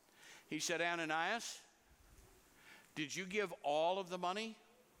all. He said, Ananias, did you give all of the money?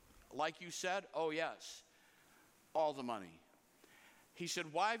 Like you said? Oh, yes. All the money. He said,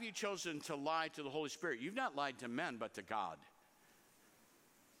 why have you chosen to lie to the Holy Spirit? You've not lied to men, but to God.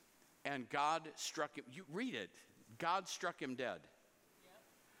 And God struck him. You read it. God struck him dead. Yep.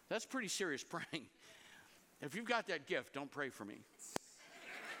 That's pretty serious praying. If you've got that gift, don't pray for me.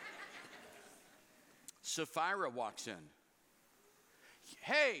 Sapphira walks in.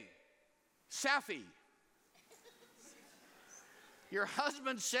 Hey, Sapphi, your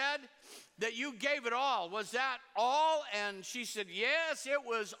husband said that you gave it all. Was that all? And she said, yes, it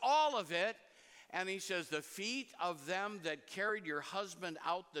was all of it. And he says, the feet of them that carried your husband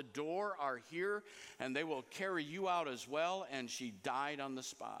out the door are here, and they will carry you out as well. And she died on the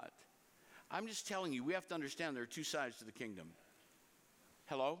spot. I'm just telling you, we have to understand there are two sides to the kingdom.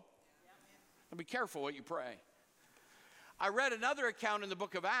 Hello? And be careful what you pray. I read another account in the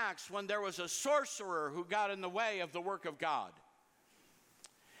book of Acts when there was a sorcerer who got in the way of the work of God.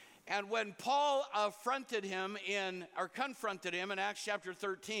 And when Paul confronted him in Acts chapter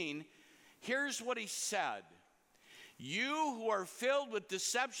 13, here's what he said. You who are filled with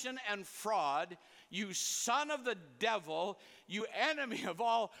deception and fraud, you son of the devil, you enemy of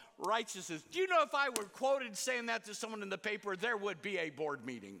all righteousness. Do you know if I were quoted saying that to someone in the paper, there would be a board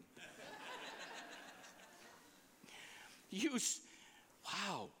meeting.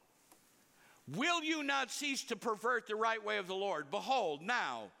 Wow. Will you not cease to pervert the right way of the Lord? Behold,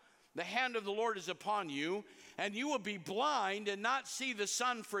 now the hand of the Lord is upon you, and you will be blind and not see the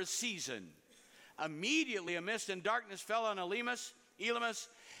sun for a season. Immediately a mist and darkness fell on Elymas,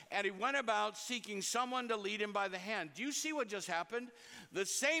 and he went about seeking someone to lead him by the hand. Do you see what just happened? The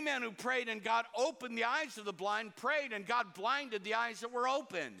same man who prayed and God opened the eyes of the blind prayed and God blinded the eyes that were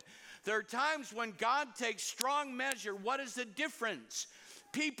opened. There are times when God takes strong measure. What is the difference?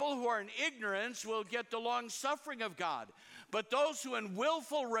 People who are in ignorance will get the long suffering of God. But those who in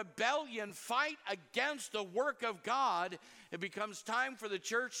willful rebellion fight against the work of God, it becomes time for the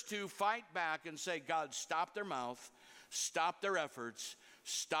church to fight back and say, God, stop their mouth, stop their efforts,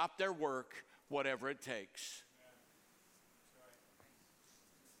 stop their work. whatever it takes.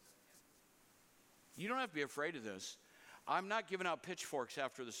 You don't have to be afraid of this. I'm not giving out pitchforks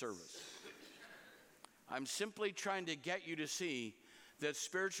after the service. I'm simply trying to get you to see that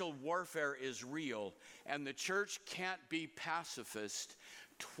spiritual warfare is real, and the church can't be pacifist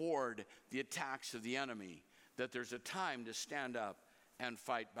toward the attacks of the enemy, that there's a time to stand up and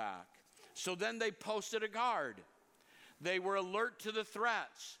fight back. So then they posted a guard. They were alert to the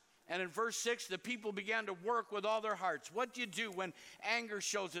threats. And in verse 6, the people began to work with all their hearts. What do you do when anger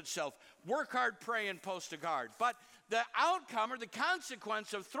shows itself? Work hard, pray, and post a guard. But the outcome or the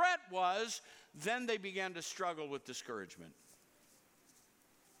consequence of threat was, then they began to struggle with discouragement.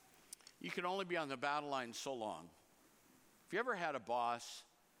 You can only be on the battle line so long. Have you ever had a boss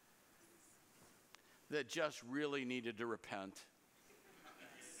that just really needed to repent?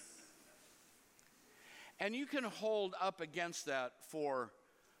 And you can hold up against that for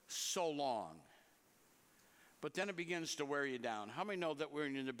so long, but then it begins to wear you down. How many know that we're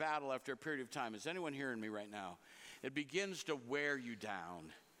in the battle after a period of time? Is anyone hearing me right now? It begins to wear you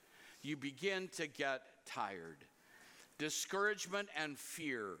down. You begin to get tired. Discouragement and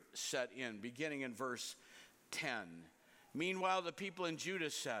fear set in, beginning in verse 10. Meanwhile, the people in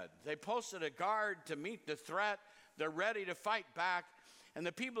Judah said, they posted a guard to meet the threat. They're ready to fight back. And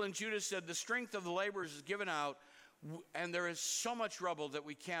the people in Judah said, the strength of the laborers is given out, and there is so much rubble that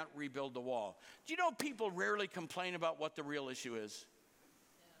we can't rebuild the wall. Do you know people rarely complain about what the real issue is?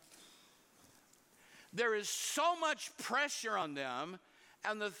 There is so much pressure on them,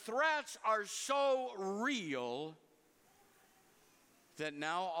 and the threats are so real that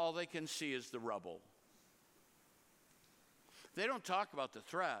now all they can see is the rubble. They don't talk about the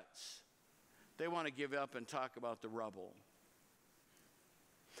threats. They want to give up and talk about the rubble.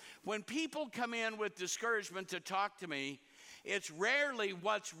 When people come in with discouragement to talk to me, it's rarely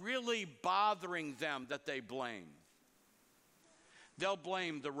what's really bothering them that they blame. They'll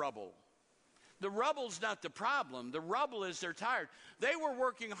blame the rubble. The rubble's not the problem. The rubble is they're tired. They were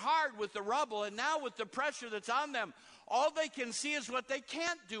working hard with the rubble, and now with the pressure that's on them, all they can see is what they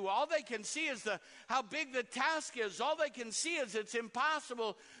can't do. All they can see is how big the task is. All they can see is it's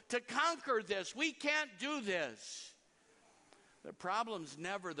impossible to conquer this. We can't do this. The problem's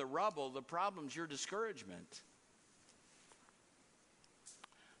never the rubble. The problem's your discouragement.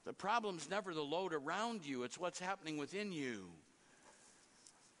 The problem's never the load around you. It's what's happening within you.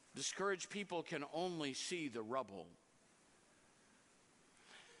 Discouraged people can only see the rubble.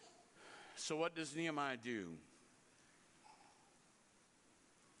 So what does Nehemiah do?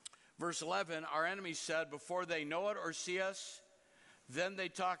 Verse 11, our enemies said, before they know it or see us, then they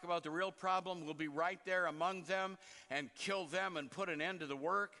talk about the real problem. We'll be right there among them and kill them and put an end to the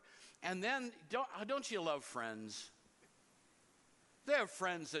work. And then, don't you love friends? They have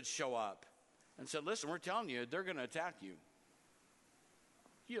friends that show up and said, listen, we're telling you, they're going to attack you.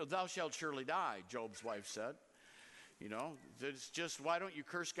 Thou shalt surely die, Job's wife said. It's just, why don't you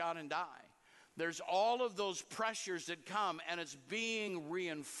curse God and die? There's all of those pressures that come, and it's being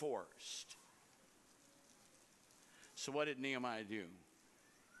reinforced. So what did Nehemiah do?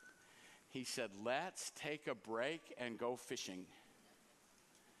 He said, let's take a break and go fishing.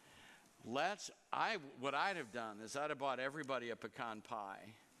 What I'd have done is I'd have bought everybody a pecan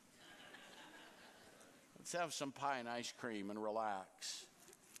pie. Let's have some pie and ice cream and relax.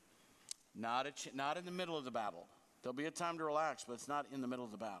 Not in the middle of the battle. There'll be a time to relax, but it's not in the middle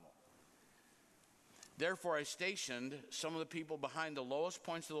of the battle. Therefore, I stationed some of the people behind the lowest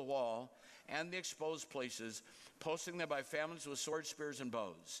points of the wall and the exposed places, posting them by families with swords, spears, and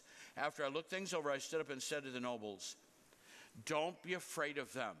bows. After I looked things over, I stood up and said to the nobles, don't be afraid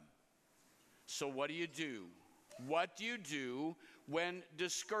of them. So what do you do? What do you do when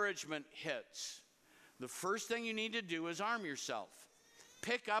discouragement hits? The first thing you need to do is arm yourself.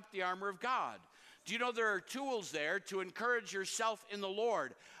 Pick up the armor of God. Do you know there are tools there to encourage yourself in the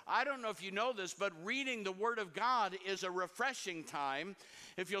Lord? I don't know if you know this, but reading the Word of God is a refreshing time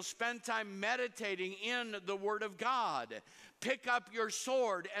if you'll spend time meditating in the Word of God. Pick up your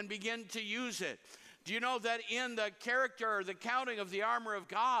sword and begin to use it. Do you know that in the character or the counting of the armor of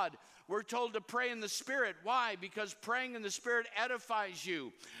God, we're told to pray in the Spirit. Why? Because praying in the Spirit edifies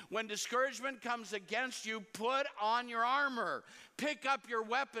you. When discouragement comes against you, put on your armor. Pick up your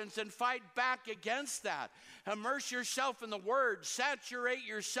weapons and fight back against that. Immerse yourself in the Word. Saturate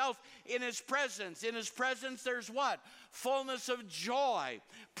yourself in His presence. In His presence, there's what? Fullness of joy.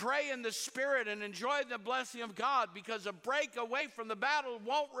 Pray in the Spirit and enjoy the blessing of God, because a break away from the battle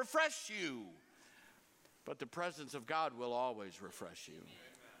won't refresh you. But the presence of God will always refresh you.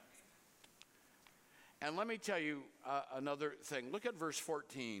 And let me tell you another thing. Look at verse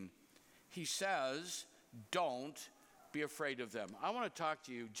 14. he says, don't be afraid of them. I want to talk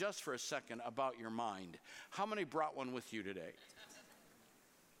to you just for a second about your mind. How many brought one with you today?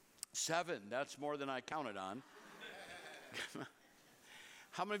 7. That's more than I counted on.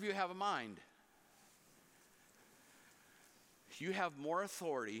 How many of you have a mind? You have more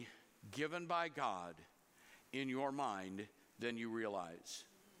authority given by God in your mind than you realize.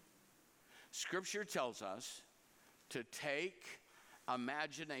 Scripture tells us to take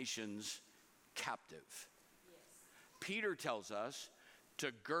imaginations captive. Peter tells us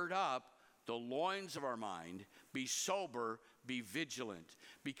to gird up the loins of our mind, be sober, be vigilant,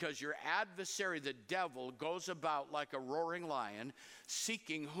 because your adversary, the devil, goes about like a roaring lion,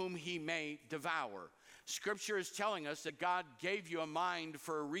 seeking whom he may devour. Scripture is telling us that God gave you a mind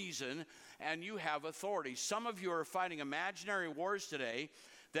for a reason, and you have authority. Some of you are fighting imaginary wars today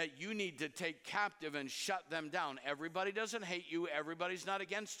that you need to take captive and shut them down. Everybody doesn't hate you. Everybody's not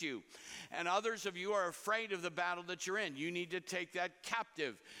against you. And others of you are afraid of the battle that you're in. You need to take that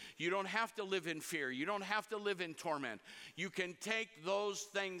captive. You don't have to live in fear. You don't have to live in torment. You can take those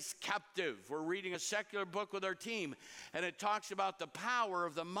things captive. We're reading a secular book with our team, and it talks about the power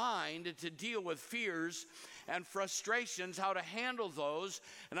of the mind to deal with fears and frustrations, how to handle those.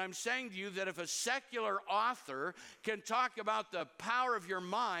 And I'm saying to you that if a secular author can talk about the power of your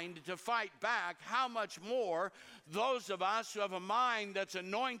mind to fight back, how much more those of us who have a mind that's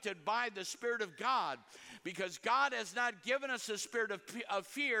anointed by the Spirit of God. Because God has not given us a spirit of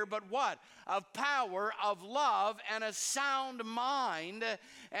fear, but what? Of power, of love, and a sound mind.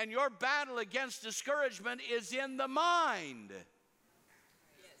 And your battle against discouragement is in the mind.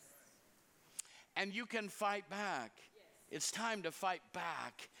 And you can fight back. It's time to fight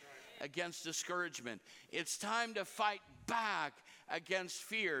back against discouragement. It's time to fight back against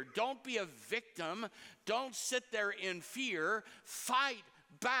fear. Don't be a victim. Don't sit there in fear. Fight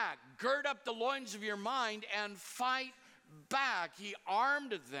back. Gird up the loins of your mind and fight back. He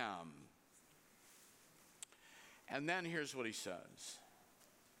armed them. And then here's what he says.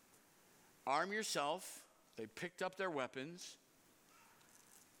 Arm yourself. They picked up their weapons.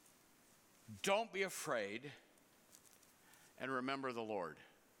 Don't be afraid, and remember the Lord,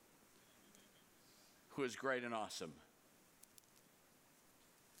 who is great and awesome.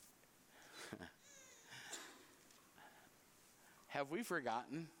 Have we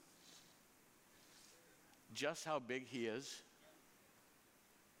forgotten just how big he is?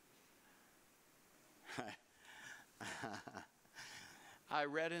 I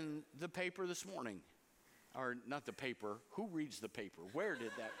read in the paper this morning, or not the paper, who reads the paper? Where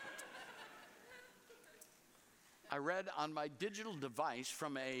did that come? I read on my digital device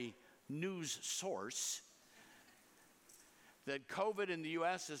from a news source that COVID in the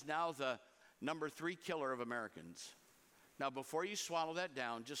U.S. is now the number 3 killer of Americans. Now, before you swallow that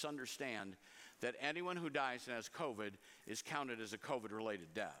down, just understand that anyone who dies and has COVID is counted as a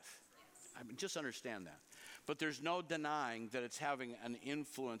COVID-related death. I mean, just understand that. But there's no denying that it's having an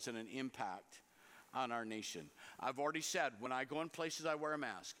influence and an impact on our nation. I've already said, when I go in places, I wear a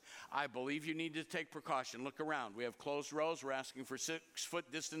mask. I believe you need to take precaution. Look around. We have closed rows. We're asking for 6-foot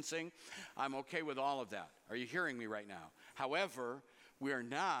distancing. I'm okay with all of that. Are you hearing me right now? However, we are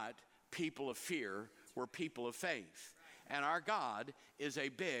not people of fear. We're people of faith. And our God is a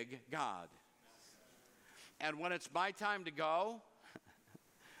big God. And when it's my time to go,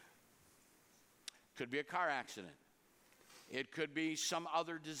 could be a car accident. It could be some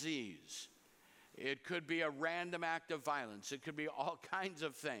other disease. It could be a random act of violence. It could be all kinds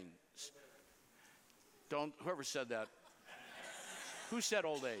of things. Whoever said that? Who said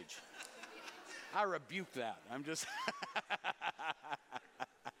old age? I rebuke that. I'm just...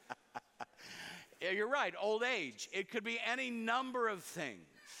 Yeah, you're right, old age. It could be any number of things.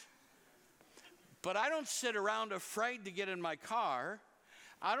 But I don't sit around afraid to get in my car.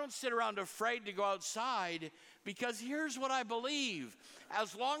 I don't sit around afraid to go outside, because here's what I believe.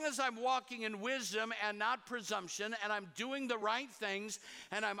 As long as I'm walking in wisdom and not presumption, and I'm doing the right things,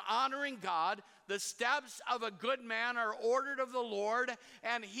 and I'm honoring God, the steps of a good man are ordered of the Lord,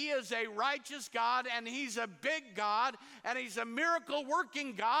 and he is a righteous God, and he's a big God, and he's a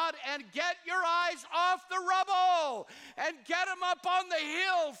miracle-working God. And get your eyes off the rubble and get them up on the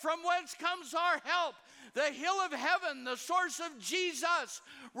hill from whence comes our help. The hill of heaven, the source of Jesus.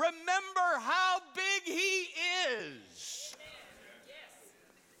 Remember how big he is.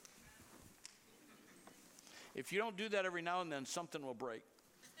 If you don't do that every now and then, something will break.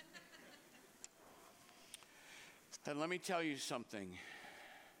 And let me tell you something.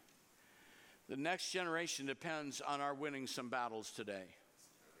 The next generation depends on our winning some battles today.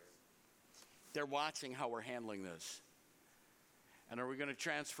 They're watching how we're handling this. And are we going to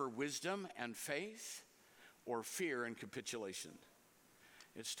transfer wisdom and faith or fear and capitulation?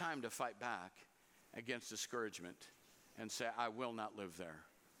 It's time to fight back against discouragement and say, I will not live there.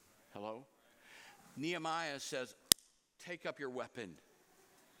 Hello? Nehemiah says, take up your weapon,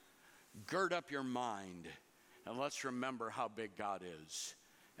 gird up your mind, and let's remember how big God is.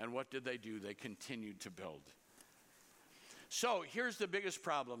 And what did they do? They continued to build. So here's the biggest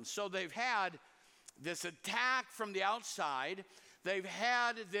problem. So they've had this attack from the outside. They've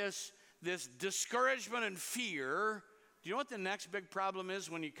had this discouragement and fear. Do you know what the next big problem is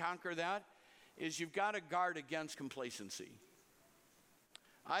when you conquer that? Is you've got to guard against complacency.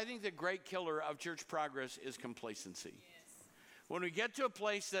 I think the great killer of church progress is complacency. Yes. When we get to a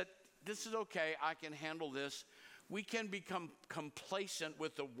place that this is okay, I can handle this, we can become complacent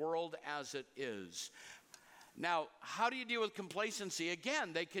with the world as it is. Now, how do you deal with complacency?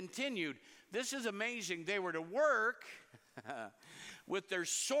 Again, they continued. This is amazing. They were to work with their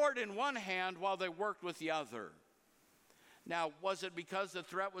sword in one hand while they worked with the other. Now, was it because the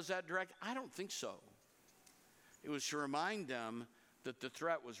threat was that direct? I don't think so. It was to remind them that the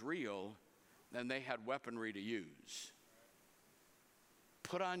threat was real and they had weaponry to use.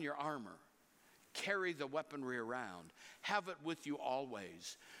 Put on your armor. Carry the weaponry around. Have it with you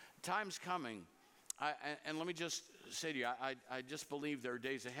always. Time's coming. And let me just say to you, I just believe there are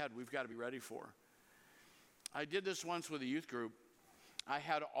days ahead we've got to be ready for. I did this once with a youth group. I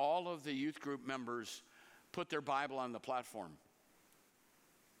had all of the youth group members put their Bible on the platform.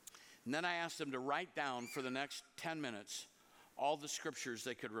 And then I asked them to write down for the next 10 minutes all the scriptures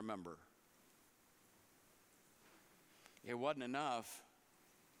they could remember. It wasn't enough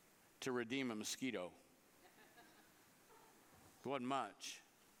to redeem a mosquito. It wasn't much.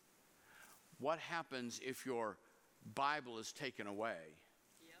 What happens if your Bible is taken away?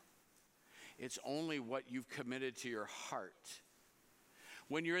 It's only what you've committed to your heart.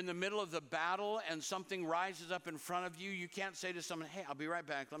 When you're in the middle of the battle and something rises up in front of you, you can't say to someone, hey, I'll be right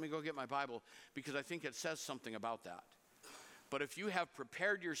back. Let me go get my Bible, because I think it says something about that. But if you have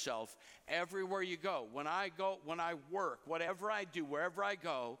prepared yourself everywhere you go, when I work, whatever I do, wherever I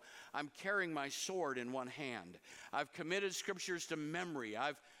go, I'm carrying my sword in one hand. I've committed scriptures to memory.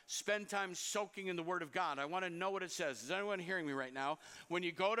 I've spent time soaking in the Word of God. I want to know what it says. Is anyone hearing me right now? When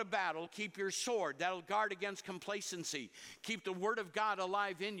you go to battle, keep your sword. That'll guard against complacency. Keep the Word of God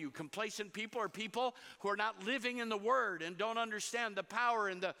alive in you. Complacent people are people who are not living in the Word and don't understand the power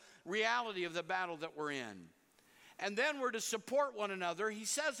and the reality of the battle that we're in. And then we're to support one another. He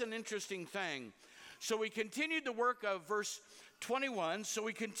says an interesting thing. So we continued the work of verse 21. So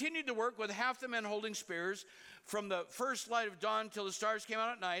we continued to work with half the men holding spears from the first light of dawn till the stars came out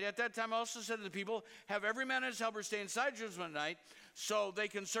at night. At that time I also said to the people, have every man and his helper stay inside Jerusalem at night, so they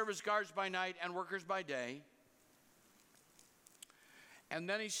can serve as guards by night and workers by day. And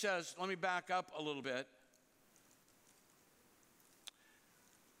then he says, let me back up a little bit.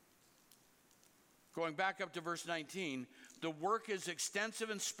 Going back up to verse 19, the work is extensive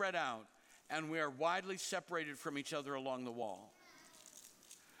and spread out, and we are widely separated from each other along the wall.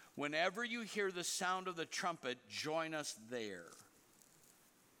 Whenever you hear the sound of the trumpet, join us there.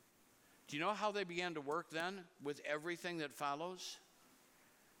 Do you know how they began to work then with everything that follows?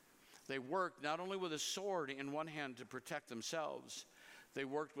 They worked not only with a sword in one hand to protect themselves, they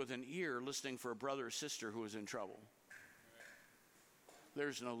worked with an ear listening for a brother or sister who was in trouble.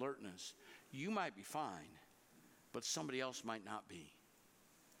 There's an alertness. You might be fine, but somebody else might not be.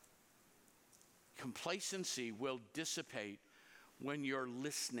 Complacency will dissipate when you're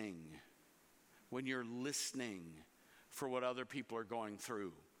listening for what other people are going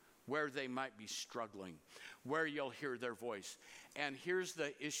through, where they might be struggling, where you'll hear their voice. And here's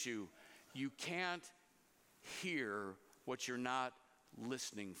the issue. You can't hear what you're not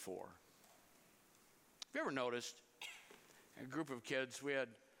listening for. Have you ever noticed a group of kids,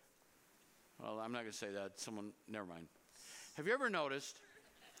 well, I'm not going to say that. Never mind. Have you ever noticed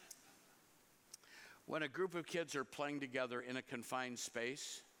when a group of kids are playing together in a confined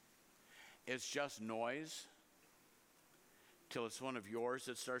space, it's just noise till it's one of yours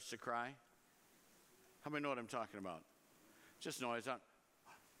that starts to cry? How many know what I'm talking about? Just noise.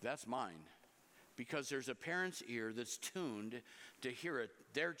 That's mine. Because there's a parent's ear that's tuned to hear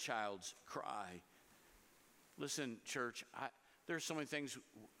their child's cry. Listen, church, there's so many things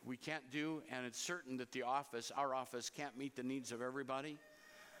we can't do, and it's certain that our office can't meet the needs of everybody,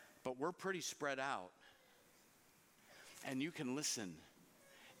 but we're pretty spread out. And you can listen.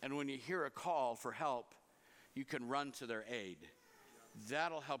 And when you hear a call for help, you can run to their aid.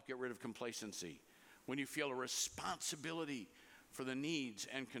 That'll help get rid of complacency. When you feel a responsibility for the needs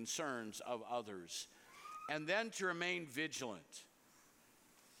and concerns of others. And then to remain vigilant.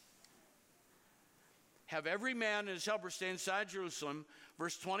 have every man and his helper stay inside Jerusalem.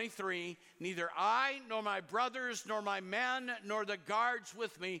 Verse 23, neither I nor my brothers nor my men nor the guards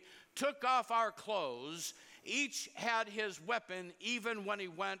with me took off our clothes. Each had his weapon even when he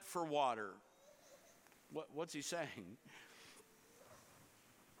went for water. What's he saying?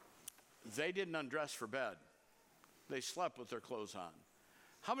 They didn't undress for bed. They slept with their clothes on.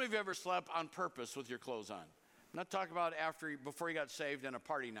 How many of you ever slept on purpose with your clothes on? I'm not talking about before you got saved and a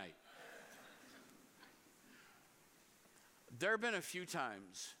party night. There have been a few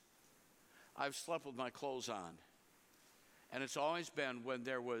times I've slept with my clothes on, and it's always been when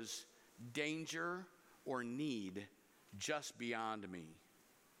there was danger or need just beyond me.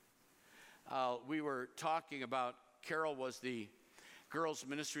 We were talking about, Carol was the girls'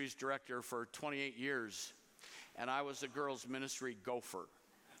 ministries director for 28 years, and I was the girls' ministry gopher.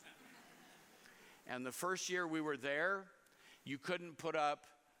 And the first year we were there, you couldn't put up,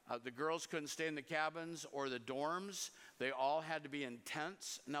 the girls couldn't stay in the cabins or the dorms. They all had to be in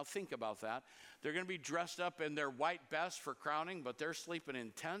tents. Now think about that. They're going to be dressed up in their white best for crowning, but they're sleeping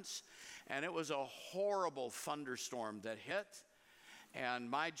in tents. And it was a horrible thunderstorm that hit. And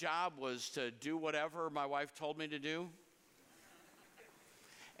my job was to do whatever my wife told me to do.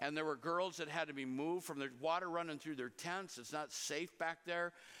 And there were girls that had to be moved from the water running through their tents. It's not safe back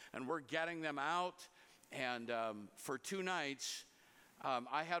there. And we're getting them out. And for 2 nights,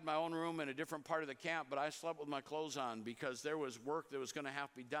 I had my own room in a different part of the camp, but I slept with my clothes on because there was work that was going to have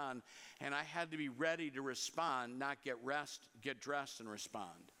to be done. And I had to be ready to respond, not get dressed and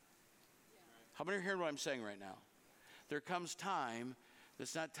respond. How many are hearing what I'm saying right now? There comes time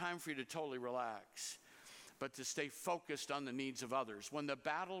that's not time for you to totally relax, but to stay focused on the needs of others. When the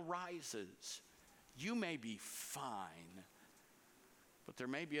battle rises, you may be fine, but there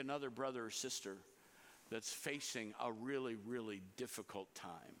may be another brother or sister that's facing a really, really difficult time,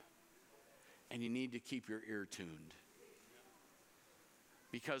 and you need to keep your ear tuned.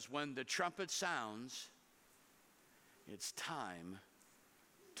 Because when the trumpet sounds, it's time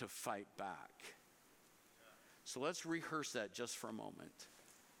to fight back. So let's rehearse that just for a moment.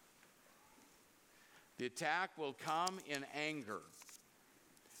 The attack will come in anger.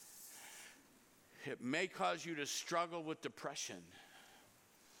 It may cause you to struggle with depression.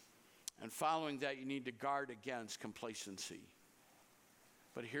 And following that, you need to guard against complacency.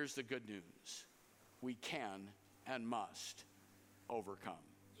 But here's the good news. We can and must overcome.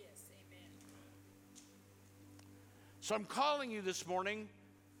 Yes, amen. So I'm calling you this morning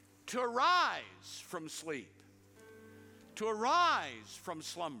to arise from sleep, to arise from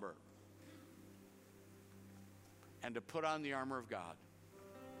slumber, and to put on the armor of God.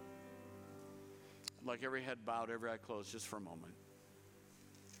 Like every head bowed, every eye closed, just for a moment.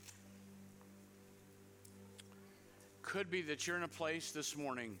 Could be that you're in a place this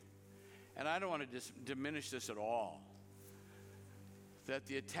morning, and I don't want to diminish this at all, that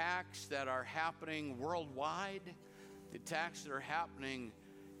the attacks that are happening worldwide, the attacks that are happening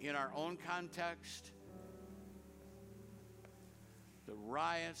in our own context, the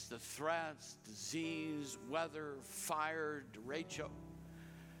riots, the threats, disease, weather, fire, derecho,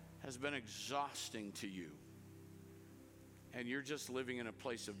 has been exhausting to you. And you're just living in a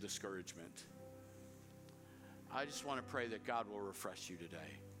place of discouragement. I just want to pray that God will refresh you today.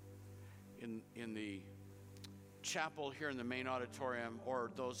 In the chapel here in the main auditorium,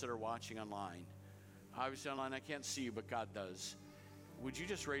 or those that are watching online. Obviously online, I can't see you, but God does. Would you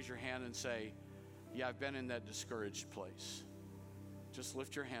just raise your hand and say, yeah, I've been in that discouraged place. Just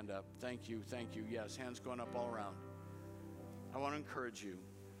lift your hand up. Thank you, thank you. Yes, hands going up all around. I want to encourage you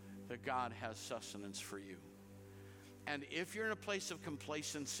that God has sustenance for you. And if you're in a place of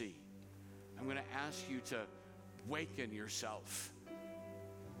complacency, I'm going to ask you to waken yourself,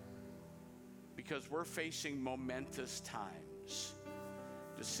 because we're facing momentous times.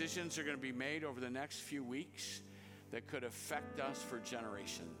 Decisions are going to be made over the next few weeks that could affect us for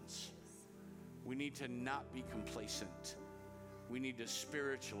generations. We need to not be complacent. We need to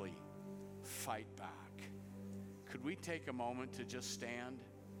spiritually fight back. Could we take a moment to just stand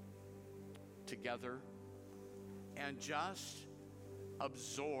together and just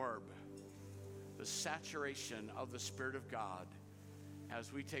absorb the saturation of the Spirit of God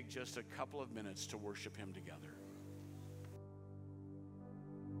as we take just a couple of minutes to worship Him together?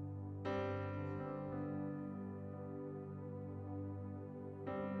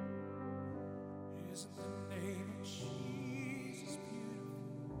 Isn't the name of Jesus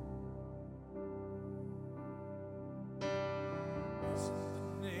beautiful? Isn't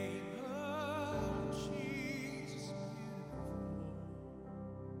the name of Jesus beautiful?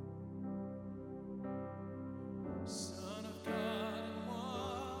 Son of God and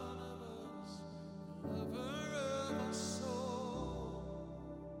one of us,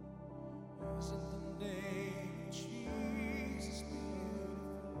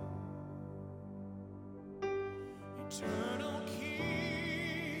 Eternal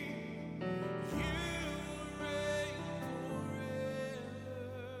King, you reign forever.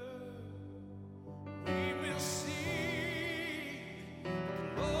 We will sing the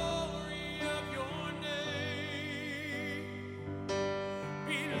glory of your name.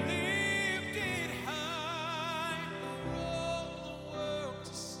 Be lifted high for all the world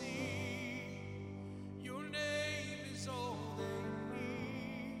to see. Your name is all they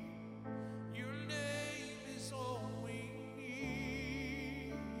need. Your name is all we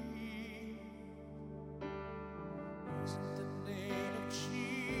need. Isn't the name of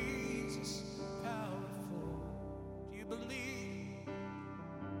Jesus powerful? Do you believe?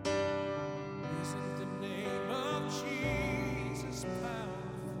 Isn't the name of Jesus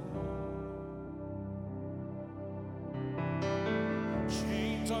powerful?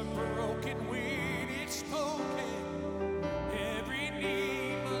 Chains are broken when it's spoken. Every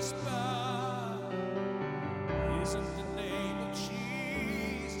knee must bow. Isn't the name of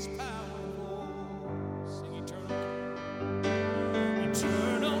Jesus powerful? Sing eternal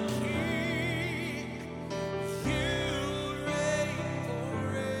King, you reign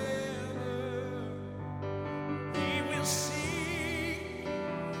forever. We will sing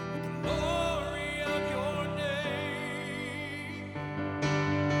the glory of your name.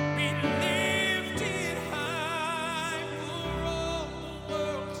 Be lifted high for all the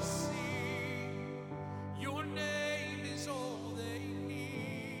world to see. Your name is all they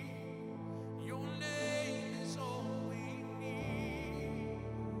need. Your name is all we need.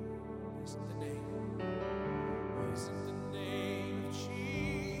 Isn't the name of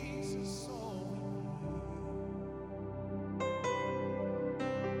Jesus all we need?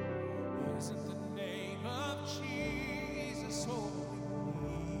 Isn't the name of Jesus all we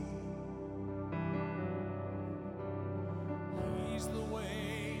need? He's the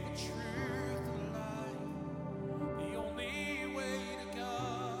way, the truth, the life, the only way to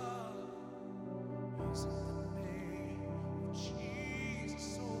God. Isn't the name of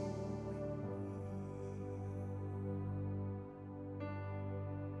Jesus all we need?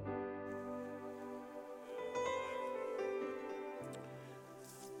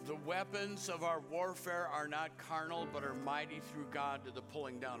 The weapons of our warfare are not carnal, but are mighty through God to the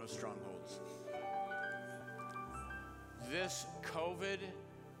pulling down of strongholds. This COVID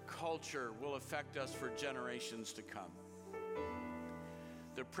culture will affect us for generations to come.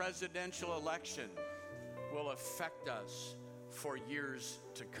 The presidential election will affect us for years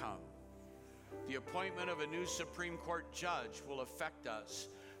to come. The appointment of a new Supreme Court judge will affect us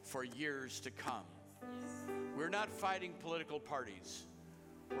for years to come. We're not fighting political parties.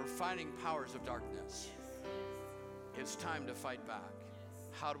 We're fighting powers of darkness. It's time to fight back.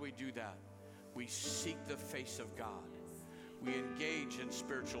 How do we do that? We seek the face of God. We engage in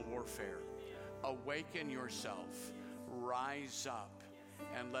spiritual warfare. Awaken yourself. Rise up.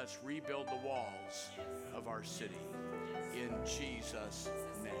 And let's rebuild the walls of our city. In Jesus'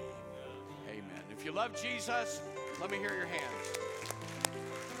 name. Amen. If you love Jesus, let me hear your hands.